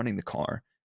car and running the car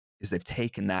is they've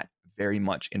taken that very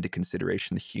much into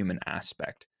consideration, the human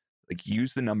aspect. Like,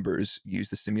 use the numbers, use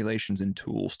the simulations and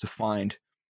tools to find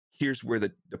here's where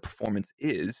the performance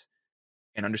is,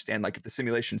 and understand, like, if the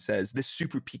simulation says this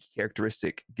super peaky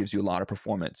characteristic gives you a lot of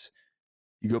performance,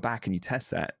 you go back and you test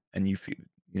that and you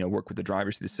work with the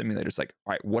drivers through the simulator. It's like,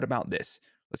 all right, what about this?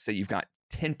 Let's say you've got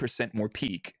 10% more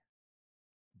peak,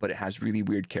 but it has really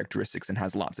weird characteristics and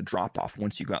has lots of drop off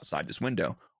once you go outside this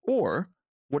window. Or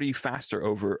what are you faster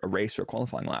over a race or a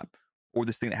qualifying lap? Or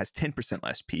this thing that has 10%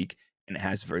 less peak and it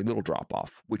has very little drop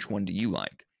off. Which one do you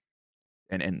like?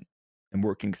 And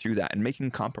working through that and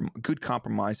making good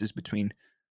compromises between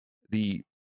the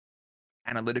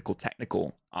analytical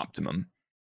technical optimum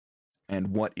and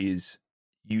what is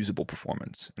usable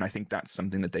performance. And I think that's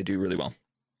something that they do really well.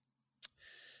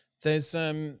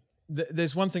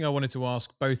 There's one thing I wanted to ask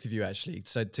both of you, actually.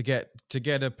 So to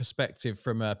get a perspective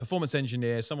from a performance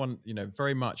engineer, someone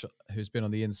very much who's been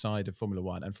on the inside of Formula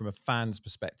One, and from a fan's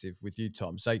perspective with you,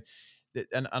 Tom. So,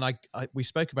 and we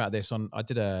spoke about this on, I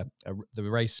did the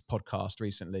race podcast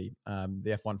recently,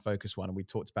 the F1 Focus one, and we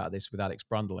talked about this with Alex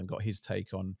Brundle and got his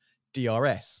take on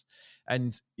DRS.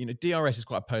 And DRS is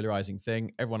quite a polarizing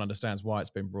thing. Everyone understands why it's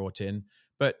been brought in,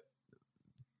 but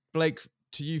Blake,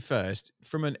 to you first,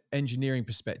 from an engineering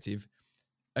perspective,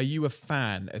 are you a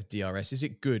fan of DRS? Is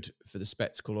it good for the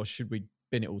spectacle, or should we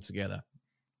bin it all together?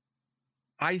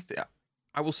 I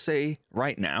will say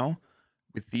right now,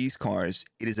 with these cars,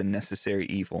 it is a necessary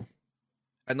evil.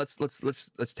 And let's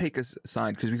take us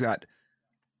aside, because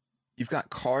you've got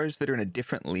cars that are in a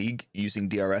different league using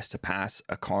DRS to pass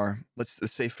a car. Let's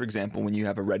say, for example, when you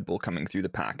have a Red Bull coming through the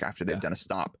pack after they've done a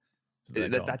stop,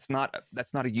 that's not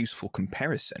a useful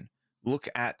comparison. Look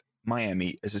at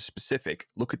Miami as a specific.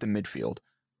 Look at the midfield.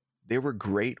 There were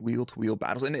great wheel-to-wheel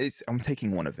battles, and I'm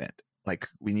taking one event. Like,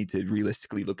 we need to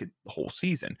realistically look at the whole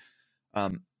season.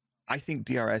 I think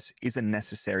DRS is a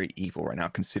necessary evil right now,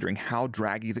 considering how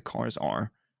draggy the cars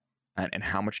are and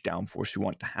how much downforce you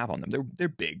want to have on them. They're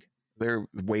big. They're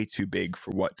way too big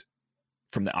for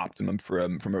from the optimum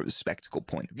from a spectacle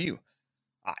point of view.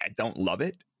 I don't love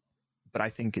it, but I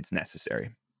think it's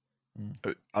necessary.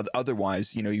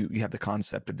 Otherwise, you have the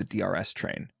concept of the DRS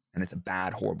train, and it's a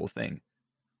bad, horrible thing.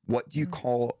 What do you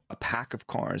call a pack of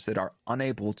cars that are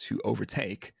unable to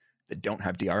overtake that don't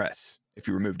have DRS? If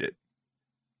you removed it,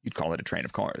 you'd call it a train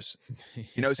of cars.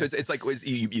 So it's like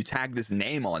you tag this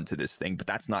name onto this thing, but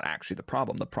that's not actually the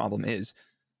problem. The problem is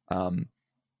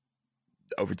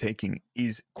overtaking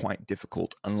is quite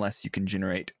difficult unless you can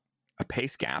generate a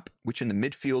pace gap, which in the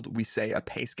midfield, we say a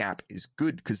pace gap is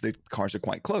good because the cars are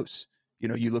quite close.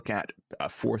 You look at a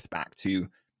fourth back to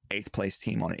eighth place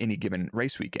team on any given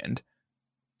race weekend,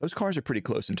 those cars are pretty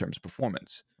close in terms of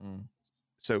performance.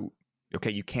 So,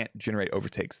 okay, you can't generate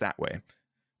overtakes that way.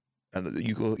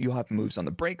 You'll have moves on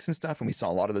the brakes and stuff, and we saw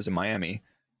a lot of those in Miami.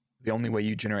 The only way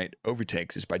you generate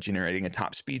overtakes is by generating a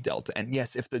top speed delta. And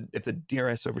yes, if the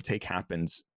DRS overtake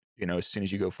happens, as soon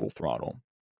as you go full throttle,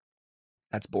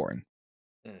 that's boring.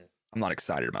 I'm not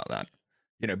excited about that.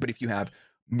 But if you have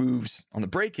moves on the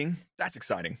braking, that's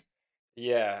exciting.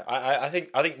 Yeah, I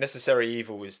think necessary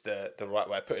evil is the right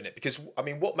way of putting it, because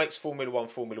what makes Formula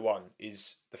One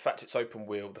is the fact it's open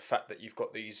wheel, the fact that you've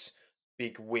got these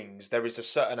big wings. There is a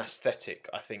certain aesthetic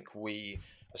I think we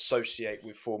associate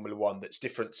with Formula One that's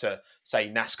different to, say,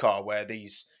 NASCAR, where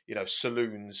these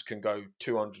saloons can go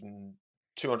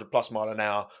 200 plus mile an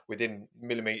hour within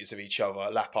millimeters of each other,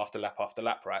 lap after lap after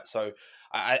lap, right? So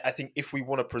I think if we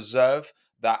want to preserve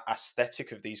that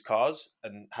aesthetic of these cars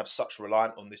and have such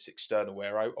reliant on this external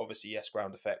aero, obviously, yes,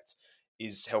 ground effect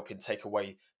is helping take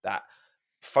away that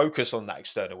focus on that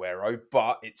external aero,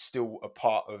 but it's still a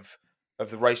part of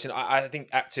the racing. I think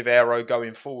active aero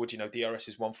going forward, DRS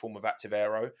is one form of active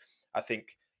aero. I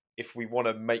think if we want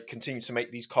to continue to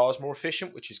make these cars more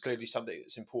efficient, which is clearly something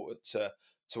that's important to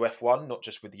F1, not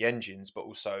just with the engines, but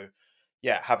also,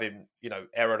 having,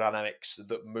 aerodynamics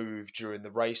that move during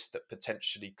the race that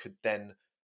potentially could then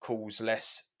cause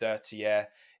less dirty air.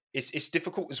 It's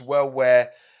difficult as well,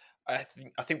 where I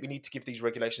think we need to give these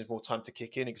regulations more time to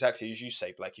kick in. Exactly as you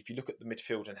say, Blake. If you look at the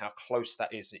midfield and how close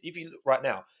that is, if you look right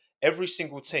now, every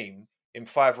single team in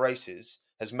 5 races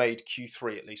has made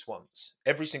Q3 at least once.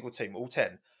 Every single team, all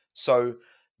 10. So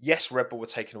yes, Red Bull were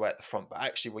taken away at the front, but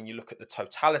actually when you look at the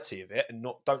totality of it and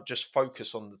don't just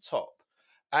focus on the top,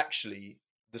 actually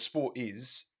the sport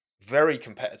is very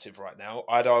competitive right now.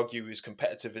 I'd argue as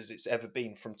competitive as it's ever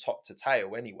been from top to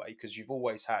tail anyway, because you've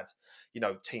always had,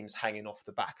 teams hanging off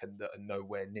the back and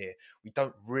nowhere near. We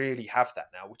don't really have that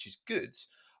now, which is good.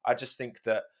 I just think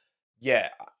that,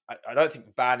 I don't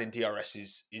think banning DRS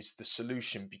is the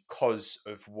solution because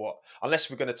of unless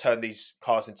we're going to turn these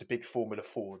cars into big Formula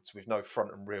Fords with no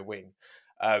front and rear wing.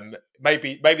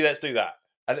 Maybe let's do that.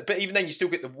 But even then, you still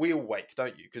get the wheel wake,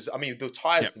 don't you? Because the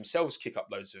tyres themselves kick up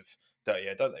loads of dirty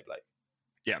air, don't they, Blake?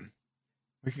 Yeah,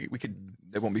 we could.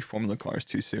 There won't be Formula cars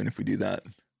too soon if we do that.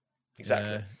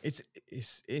 Exactly.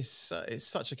 It's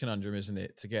such a conundrum, isn't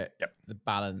it, to get the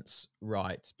balance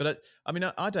right? But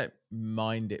I don't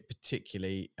mind it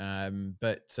particularly,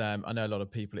 but I know a lot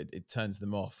of people it turns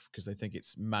them off because they think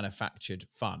it's manufactured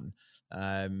fun.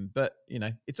 But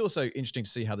it's also interesting to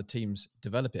see how the teams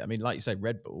develop it. I mean, like you say,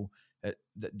 Red Bull,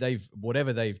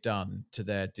 whatever they've done to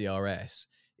their DRS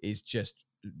is just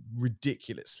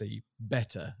ridiculously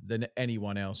better than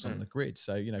anyone else on the grid.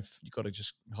 So you've got to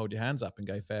just hold your hands up and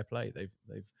go fair play. They've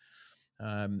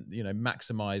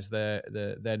maximized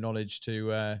their knowledge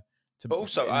to but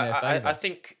also I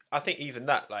think even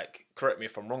that, like, correct me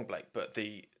if I'm wrong, Blake, but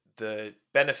the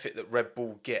benefit that Red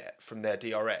Bull get from their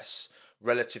DRS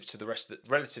relative to the rest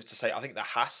relative to, say, I think the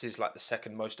Haas is like the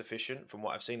second most efficient from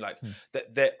what I've seen. Like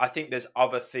that I think there's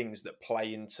other things that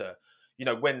play into,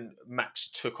 when Max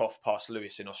took off past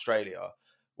Lewis in Australia,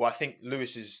 well, I think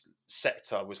Lewis's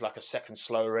sector was like a second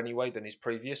slower anyway than his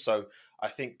previous. So I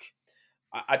think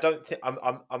I don't think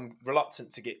I'm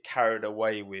reluctant to get carried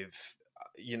away with,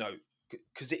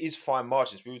 because it is fine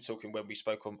margins. We were talking when we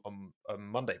spoke on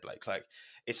Monday, Blake. Like,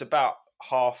 it's about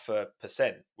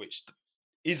 0.5%, which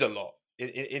is a lot.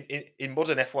 In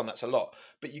modern F1, that's a lot.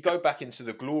 But you go back into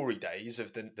the glory days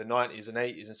of the 90s and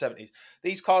 80s and 70s,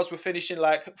 these cars were finishing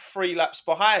like 3 laps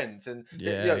behind. And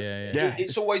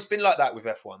it's always been like that with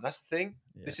F1. That's the thing.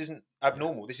 Yeah. This isn't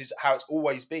abnormal. This is how it's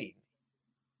always been.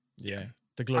 Yeah,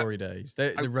 the glory days.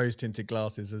 The rose-tinted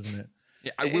glasses, isn't it?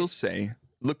 Yeah, I will say,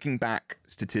 looking back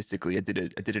statistically, I did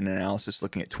an analysis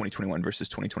looking at 2021 versus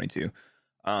 2022.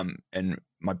 And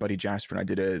my buddy Jasper and I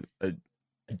did a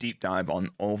deep dive on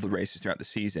all the races throughout the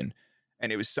season,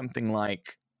 and it was something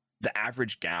like the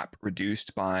average gap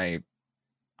reduced by,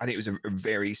 I think it was a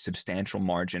very substantial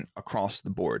margin across the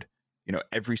board.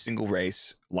 Every single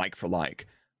race, like for like,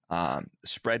 the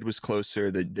spread was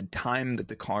closer. The time that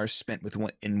the cars spent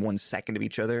in 1 second of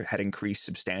each other had increased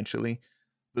substantially.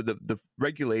 The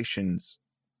regulations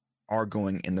are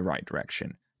going in the right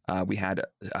direction. We had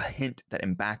a hint that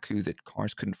in Baku that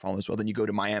cars couldn't follow as well. Then you go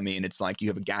to Miami and it's like you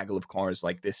have a gaggle of cars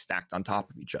like this stacked on top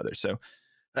of each other. So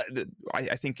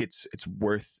I think it's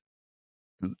worth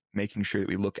making sure that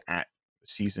we look at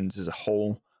seasons as a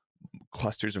whole,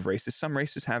 clusters of races. Some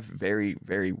races have very,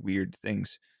 very weird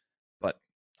things, but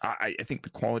I think the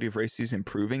quality of races is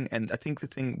improving. And I think the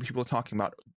thing people are talking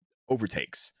about,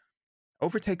 overtakes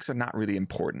are not really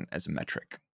important as a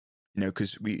metric,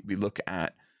 because we look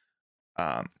at,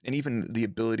 and even the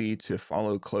ability to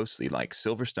follow closely, like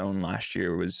Silverstone last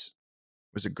year was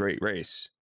a great race,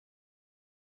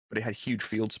 but it had huge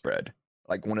field spread,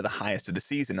 like one of the highest of the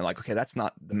season. And like, okay, that's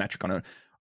not the metric on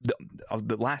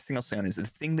the last thing I'll say on is the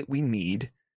thing that we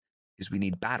need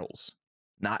battles,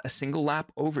 not a single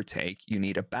lap overtake. You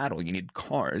need a battle. You need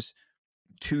cars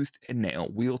tooth and nail,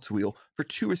 wheel to wheel for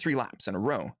 2 or 3 laps in a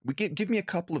row. Give me a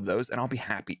couple of those and I'll be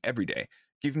happy every day.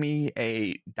 Give me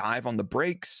a dive on the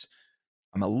brakes.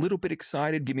 I'm a little bit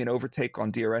excited. Give me an overtake on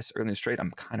DRS early in the straight.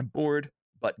 I'm kind of bored,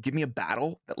 but give me a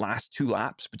battle that lasts 2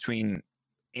 laps between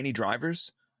any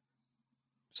drivers.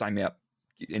 Sign me up.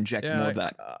 Inject more of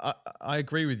that. I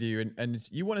agree with you. And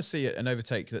you want to see an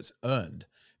overtake that's earned.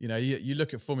 You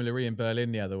look at Formula E in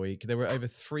Berlin the other week, there were over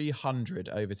 300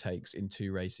 overtakes in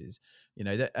 2 races,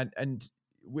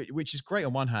 which is great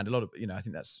on one hand. A lot of, I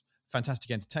think that's fantastic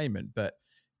entertainment, but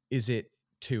is it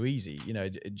too easy? You know,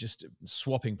 just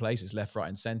swapping places left, right,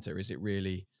 and center. Is that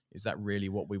really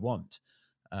what we want?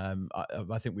 I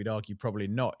think we'd argue probably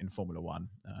not in Formula One.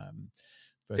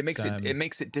 But it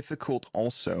makes it difficult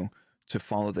also to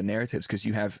follow the narratives, because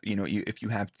you have, if you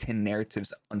have 10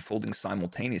 narratives unfolding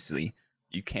simultaneously,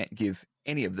 you can't give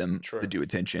any of them the due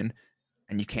attention,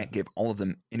 and you can't give all of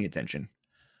them any attention.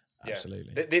 Yeah.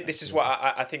 Absolutely. This is what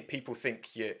I think people think.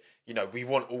 We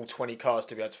want all 20 cars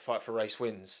to be able to fight for race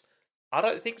wins. I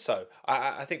don't think so.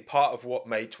 I think part of what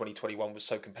made 2021 was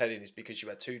so compelling is because you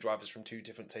had two drivers from two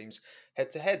different teams head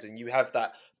to head, and you have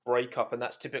that breakup, and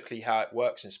that's typically how it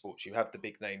works in sports. You have the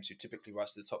big names who typically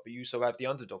rise to the top, but you also have the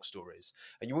underdog stories,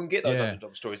 and you wouldn't get those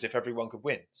underdog stories if everyone could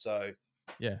win. So.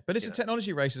 Yeah, but it's a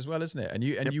technology race as well, isn't it?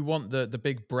 And you want the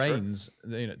big brains,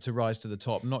 to rise to the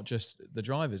top, not just the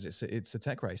drivers. It's a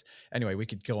tech race. Anyway, we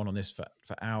could go on this for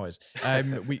hours.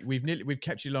 We've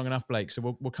kept you long enough, Blake.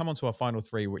 So we'll come on to our final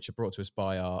three, which are brought to us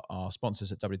by our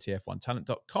sponsors at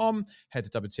WTF1Talent.com. Head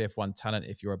to WTF1 Talent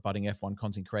if you're a budding F1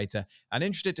 content creator and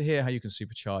interested to hear how you can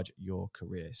supercharge your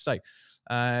career. So,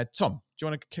 Tom, do you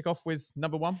want to kick off with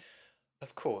number one?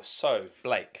 Of course. So,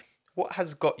 Blake, what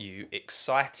has got you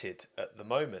excited at the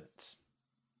moment?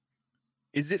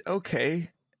 Is it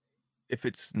okay if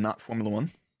it's not Formula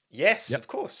One? Yes, of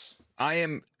course. I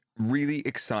am really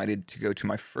excited to go to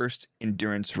my first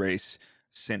endurance race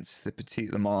since the Petit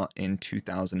Le Mans in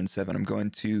 2007. I'm going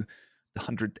to the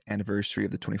 100th anniversary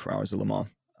of the 24 Hours of Le Mans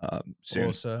soon.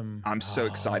 Awesome. I'm so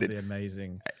excited. That'll be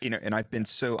amazing. And I've been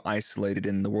so isolated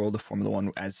in the world of Formula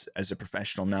One as a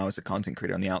professional now, as a content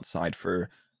creator on the outside for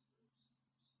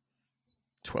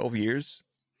 12 years,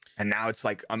 and now it's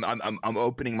like I'm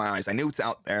opening my eyes. I knew it's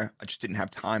out there, I just didn't have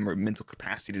time or mental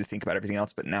capacity to think about everything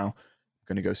else, but now I'm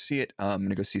going to go see it. I'm going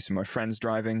to go see some of my friends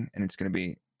driving, and it's going to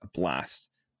be a blast.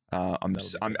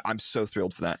 I'm so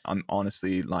thrilled for that. I'm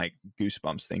honestly like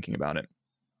goosebumps thinking about it.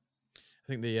 I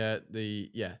think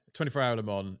the 24-hour Le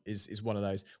Mans is one of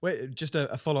those. Wait, just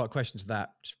a follow-up question to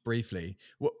that, just briefly.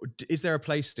 What is there a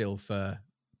place still for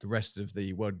the rest of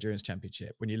the World Endurance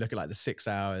Championship? When you look at like the 6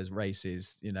 hours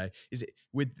races, is it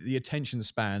with the attention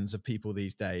spans of people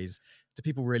these days, do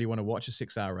people really want to watch a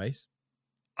 6 hour race?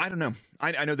 I don't know.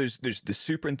 I know there's the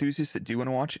super enthusiasts that do want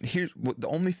to watch it. Here's the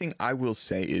only thing I will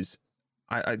say is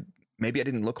I maybe I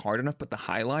didn't look hard enough, but the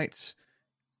highlights,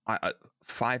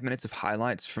 5 minutes of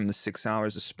highlights from the 6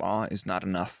 hours of Spa is not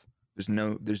enough. There's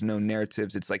no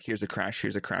narratives. It's like, here's a crash,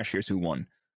 here's who won.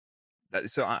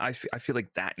 So I feel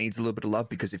like that needs a little bit of love,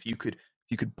 because if you could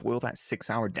boil that 6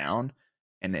 hour down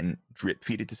and then drip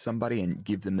feed it to somebody and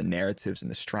give them the narratives and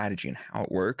the strategy and how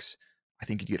it works, I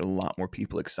think you get a lot more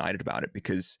people excited about it,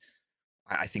 because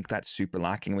I think that's super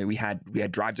lacking. I mean, we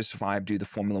had Drive to Survive do the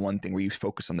Formula One thing where you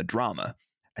focus on the drama,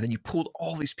 and then you pulled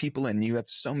all these people in. You have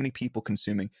so many people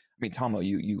consuming. I mean, Tomo,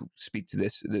 you speak to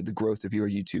this, the growth of your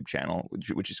YouTube channel,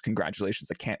 which is congratulations.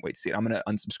 I can't wait to see it. I'm going to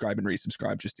unsubscribe and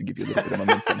resubscribe just to give you a little bit of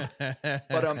momentum.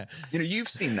 But you've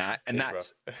seen that, and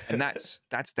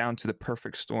that's down to the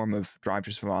perfect storm of Drive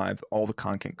to Survive, all the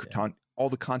content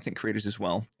creators as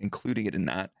well, including it in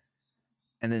that,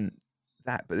 and then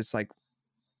that. But it's like,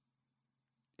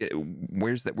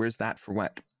 where's that for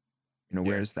WEC?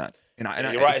 Where's that?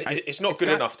 You're right. It's not good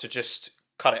enough to just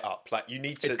cut it up. Like, you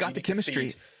need to. It's got the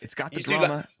chemistry. It's got the drama.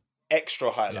 drama. Like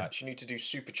extra highlights. You need to do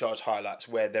supercharged highlights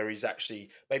where there is actually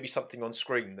maybe something on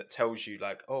screen that tells you,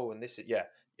 like, oh, and this is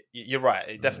You're right.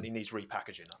 It definitely needs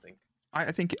repackaging, I think.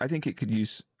 I think it could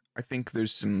use. I think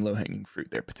there's some low hanging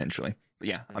fruit there potentially. But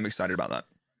yeah, I'm excited about that.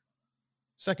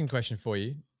 Second question for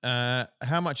you.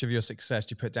 How much of your success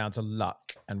do you put down to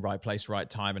luck and right place, right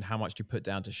time, and how much do you put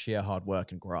down to sheer hard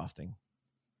work and grafting?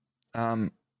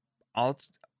 I'll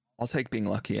take being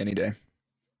lucky any day.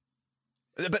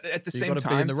 But at the same time, you've got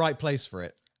to be in the right place for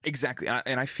it. Exactly,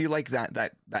 and I feel like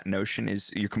that notion is,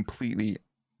 you're completely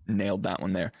nailed that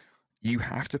one there. You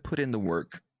have to put in the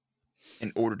work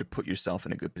in order to put yourself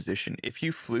in a good position. If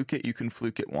you fluke it, you can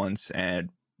fluke it once, and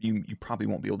you probably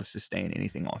won't be able to sustain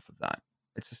anything off of that.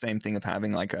 It's the same thing of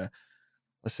having like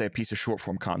let's say a piece of short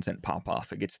form content pop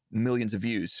off. It gets millions of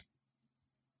views.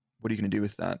 What are you going to do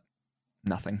with that?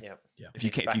 Nothing. Yeah. If you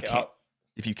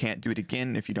can't do it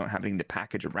again, if you don't have anything to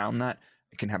package around that,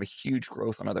 it can have a huge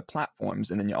growth on other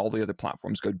platforms, and then all the other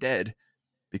platforms go dead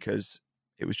because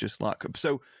it was just luck.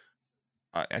 So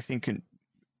I think in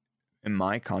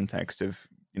my context of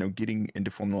getting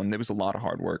into Formula One, there was a lot of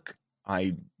hard work.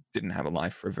 I didn't have a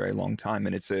life for a very long time,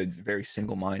 and it's a very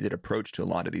single-minded approach to a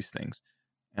lot of these things,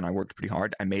 and I worked pretty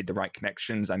hard. I made the right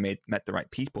connections, I met the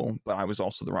right people, but I was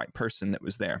also the right person that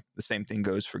was there. The same thing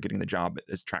goes for getting the job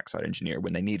as trackside engineer.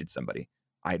 When they needed somebody,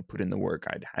 I had put in the work,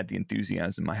 I'd had the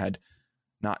enthusiasm, I had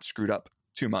not screwed up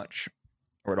too much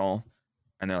or at all.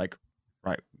 And they're like,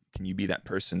 right, can you be that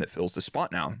person that fills the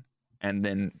spot now? And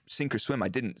then sink or swim, I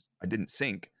didn't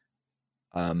sink.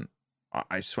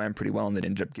 I swam pretty well and then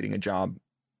ended up getting a job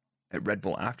at Red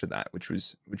Bull after that, which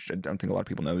I don't think a lot of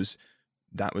people knows.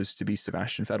 That was to be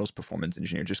Sebastian Vettel's performance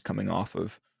engineer, just coming off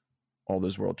of all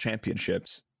those world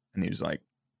championships. And I was like,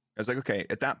 okay,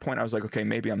 at that point, I was like, okay,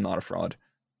 maybe I'm not a fraud.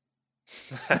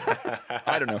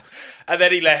 I don't know. And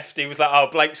then he left. He was like, "Oh,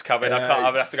 Blake's coming. I'm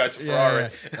gonna have to go to Ferrari."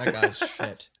 Yeah. That guy's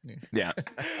shit. Yeah.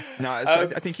 No, I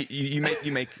think you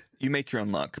make your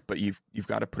own luck, but you've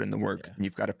got to put in the work and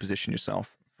you've got to position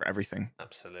yourself for everything.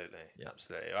 Absolutely. All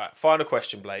right. Final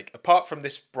question, Blake. Apart from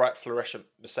this bright fluorescent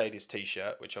Mercedes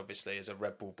T-shirt, which obviously is a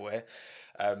Red Bull boy,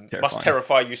 must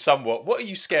terrify you somewhat. What are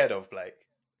you scared of, Blake?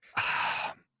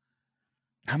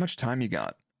 How much time you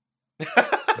got?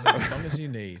 As long as you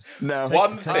need. No.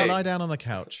 Lie down on the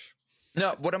couch.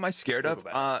 No, what am I scared of?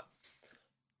 I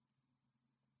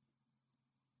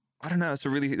don't know. That's a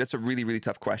really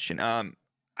tough question.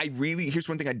 Here's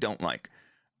one thing I don't like.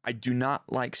 I do not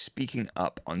like speaking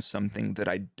up on something that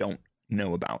I don't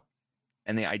know about.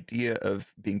 And the idea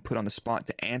of being put on the spot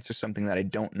to answer something that I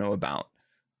don't know about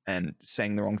and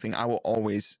saying the wrong thing, I will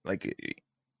always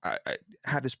I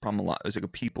have this problem a lot. It's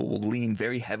like people will lean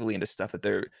very heavily into stuff that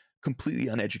they're completely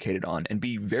uneducated on and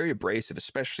be very abrasive,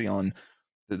 especially on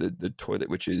the toilet,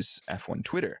 which is F1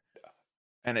 Twitter.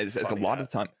 And it's a lot of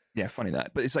the time, funny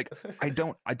that. But it's like I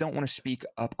don't want to speak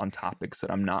up on topics that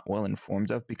I'm not well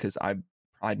informed of because I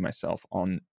pride myself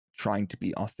on trying to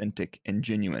be authentic and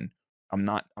genuine. I'm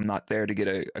not there to get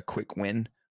a quick win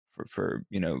for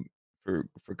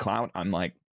clout. I'm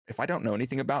like, if I don't know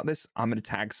anything about this, I'm going to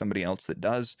tag somebody else that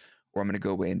does, or I'm going to go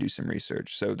away and do some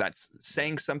research. So that's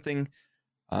saying something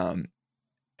and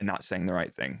not saying the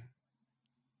right thing.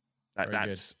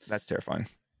 That's terrifying.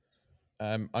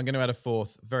 I'm going to add a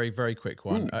fourth, very, very quick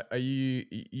one. Are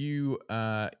you've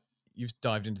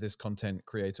dived into this content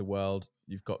creator world.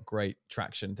 You've got great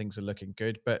traction. Things are looking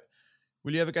good. But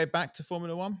will you ever go back to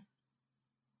Formula One?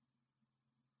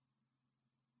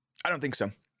 I don't think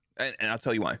so. And I'll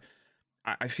tell you why.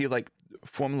 I feel like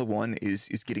Formula One is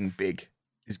getting big,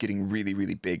 is getting really,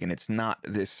 really big. And it's not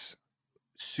this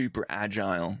super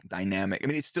agile dynamic. I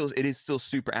mean, it is still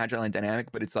super agile and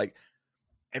dynamic, but it's like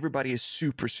everybody is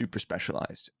super, super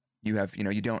specialized. You have,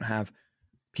 you don't have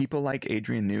people like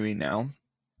Adrian Newey now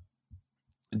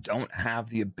don't have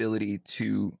the ability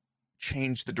to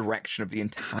change the direction of the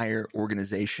entire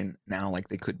organization now like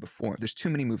they could before. There's too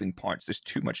many moving parts. There's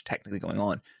too much technically going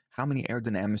on. How many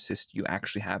aerodynamicists do you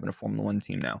actually have in a Formula One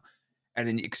team now? And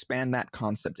then you expand that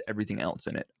concept to everything else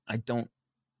in it.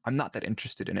 I'm not that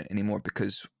interested in it anymore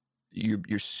because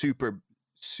you're super,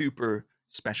 super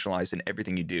specialized in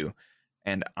everything you do.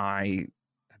 And I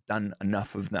have done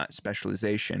enough of that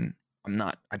specialization.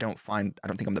 I don't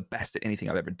think I'm the best at anything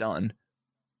I've ever done,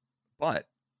 but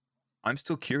I'm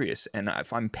still curious. And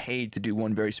if I'm paid to do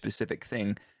one very specific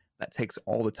thing, that takes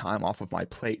all the time off of my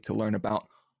plate to learn about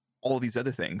all these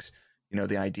other things.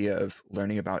 The idea of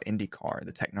learning about IndyCar,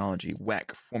 the technology,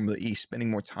 WEC, Formula E, spending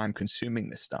more time consuming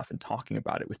this stuff and talking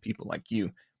about it with people like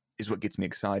you is what gets me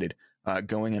excited.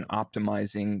 Going and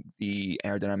optimizing the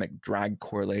aerodynamic drag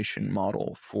correlation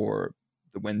model for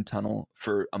the wind tunnel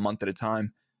for a month at a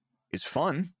time is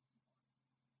fun,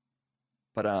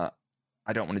 but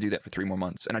I don't want to do that for 3 more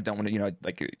months. And I don't want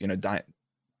to,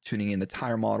 tuning in the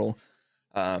tire model,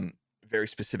 very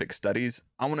specific studies.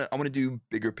 I want to do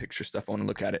bigger picture stuff. I want to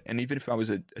look at it. And even if I was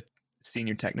a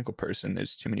senior technical person,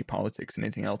 there's too many politics and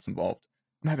anything else involved.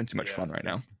 I'm having too much fun right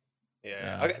now.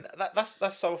 Yeah.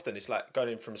 That's so often it's like going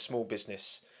in from a small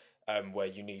business where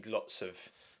you need lots of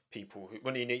people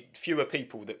when you need fewer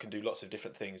people that can do lots of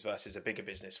different things versus a bigger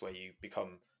business where you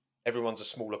become everyone's a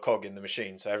smaller cog in the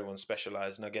machine, so everyone's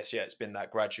specialized. And I guess it's been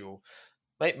that gradual.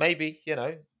 Maybe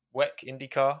WEC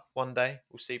IndyCar one day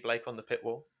we'll see Blake on the pit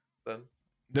wall. Boom.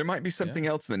 There might be something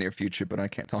else in the near future, but I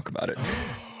can't talk about it.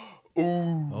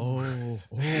 Oh,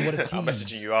 what a tease. I'm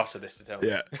messaging you after this to tell me.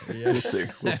 Yeah.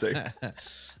 We'll see.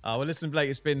 Well, listen, Blake,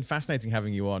 it's been fascinating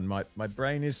having you on. My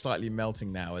brain is slightly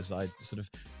melting now as I sort of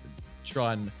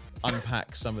try and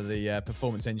unpack some of the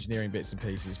performance engineering bits and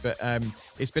pieces. But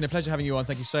it's been a pleasure having you on.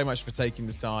 Thank you so much for taking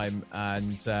the time,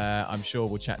 and I'm sure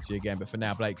we'll chat to you again. But for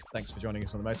now, Blake, thanks for joining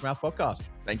us on the Motormouth podcast.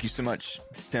 Thank you so much,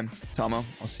 Tim, Tomo.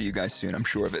 I'll see you guys soon. I'm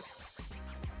sure of it.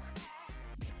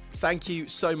 Thank you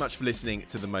so much for listening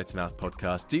to the Motormouth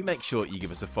podcast. Do make sure you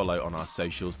give us a follow on our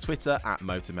socials, Twitter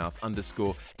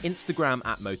 @Motormouth_, Instagram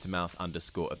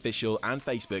 @Motormouth_official, and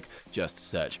Facebook, just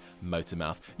search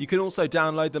Motormouth. You can also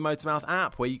download the Motormouth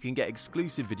app, where you can get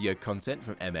exclusive video content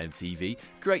from MMTV,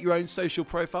 create your own social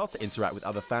profile to interact with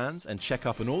other fans, and check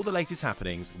up on all the latest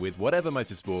happenings with whatever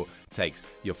motorsport takes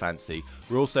your fancy.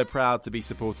 We're also proud to be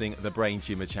supporting the Brain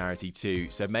Tumour charity too,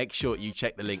 so make sure you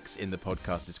check the links in the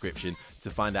podcast description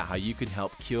to find out how you can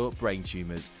help cure brain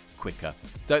tumours quicker.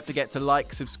 Don't forget to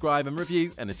like, subscribe and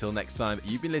review, and until next time,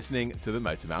 you've been listening to the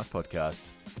Motormouth podcast.